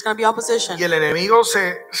going to be opposition. y el enemigo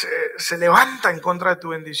se levanta en contra de tu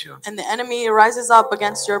bendición. And the enemy rises up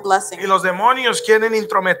against your blessing. Y los demonios quieren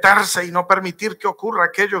intrometerse y no permitir que ocurra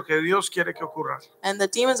aquello que Dios quiere que ocurra. And the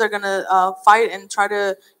demons are going to fight and try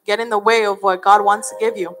to get in the way of what God wants to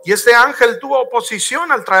give you. Y este ángel tuvo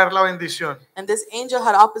oposición al traer la bendición. And this angel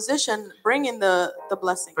had opposition bringing the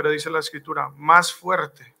blessing. Pero dice la escritura, más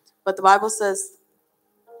fuerte, But the Bible says,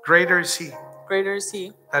 greater is he greater is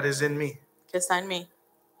he that is in me que está en mí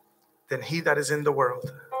than he that is in the world.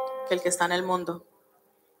 que el que está en el mundo.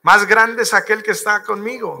 Más grande es aquel que está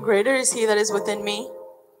conmigo Greater is he that is within me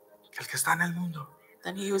que el que está en el mundo.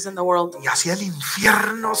 than he who is in the world. Y así el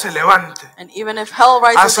infierno se levante, And even if hell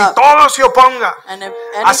rises así up, todo se oponga, and if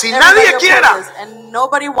así everybody nadie quiera, opposes and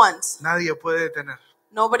nobody wants, nadie puede detener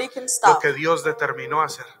nobody can lo stop que Dios determinó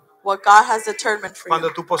hacer. what God has determined for Cuando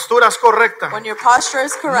you. tu postura es correcta, When your posture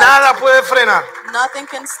is correct, nada puede frenar nothing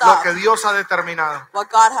can lo stop que Dios ha determinado. what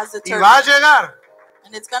God has Y va a determined. llegar,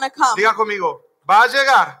 And it's going to come. diga conmigo, va a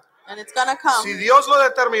llegar. And it's going to come. Si Dios lo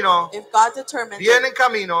determinó, If God determined viene it, en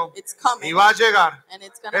camino it's coming. y va a llegar. And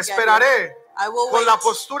it's going to get here. Esperaré I will con wait la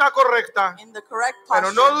postura correcta, in the correct pero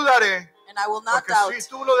posture. no dudaré, And I will not porque doubt. si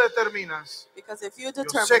tú lo determinas, Because if you yo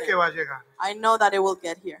determine sé que it, va a llegar. I know that it will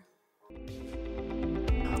get here.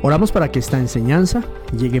 Oramos para que esta enseñanza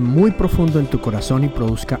llegue muy profundo en tu corazón y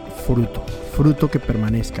produzca fruto, fruto que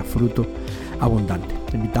permanezca, fruto abundante.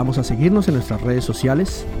 Te invitamos a seguirnos en nuestras redes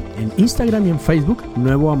sociales, en Instagram y en Facebook,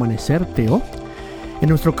 Nuevo Amanecer TO, en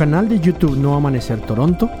nuestro canal de YouTube Nuevo Amanecer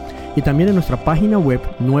Toronto y también en nuestra página web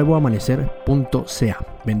nuevoamanecer.ca.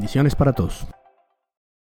 Bendiciones para todos.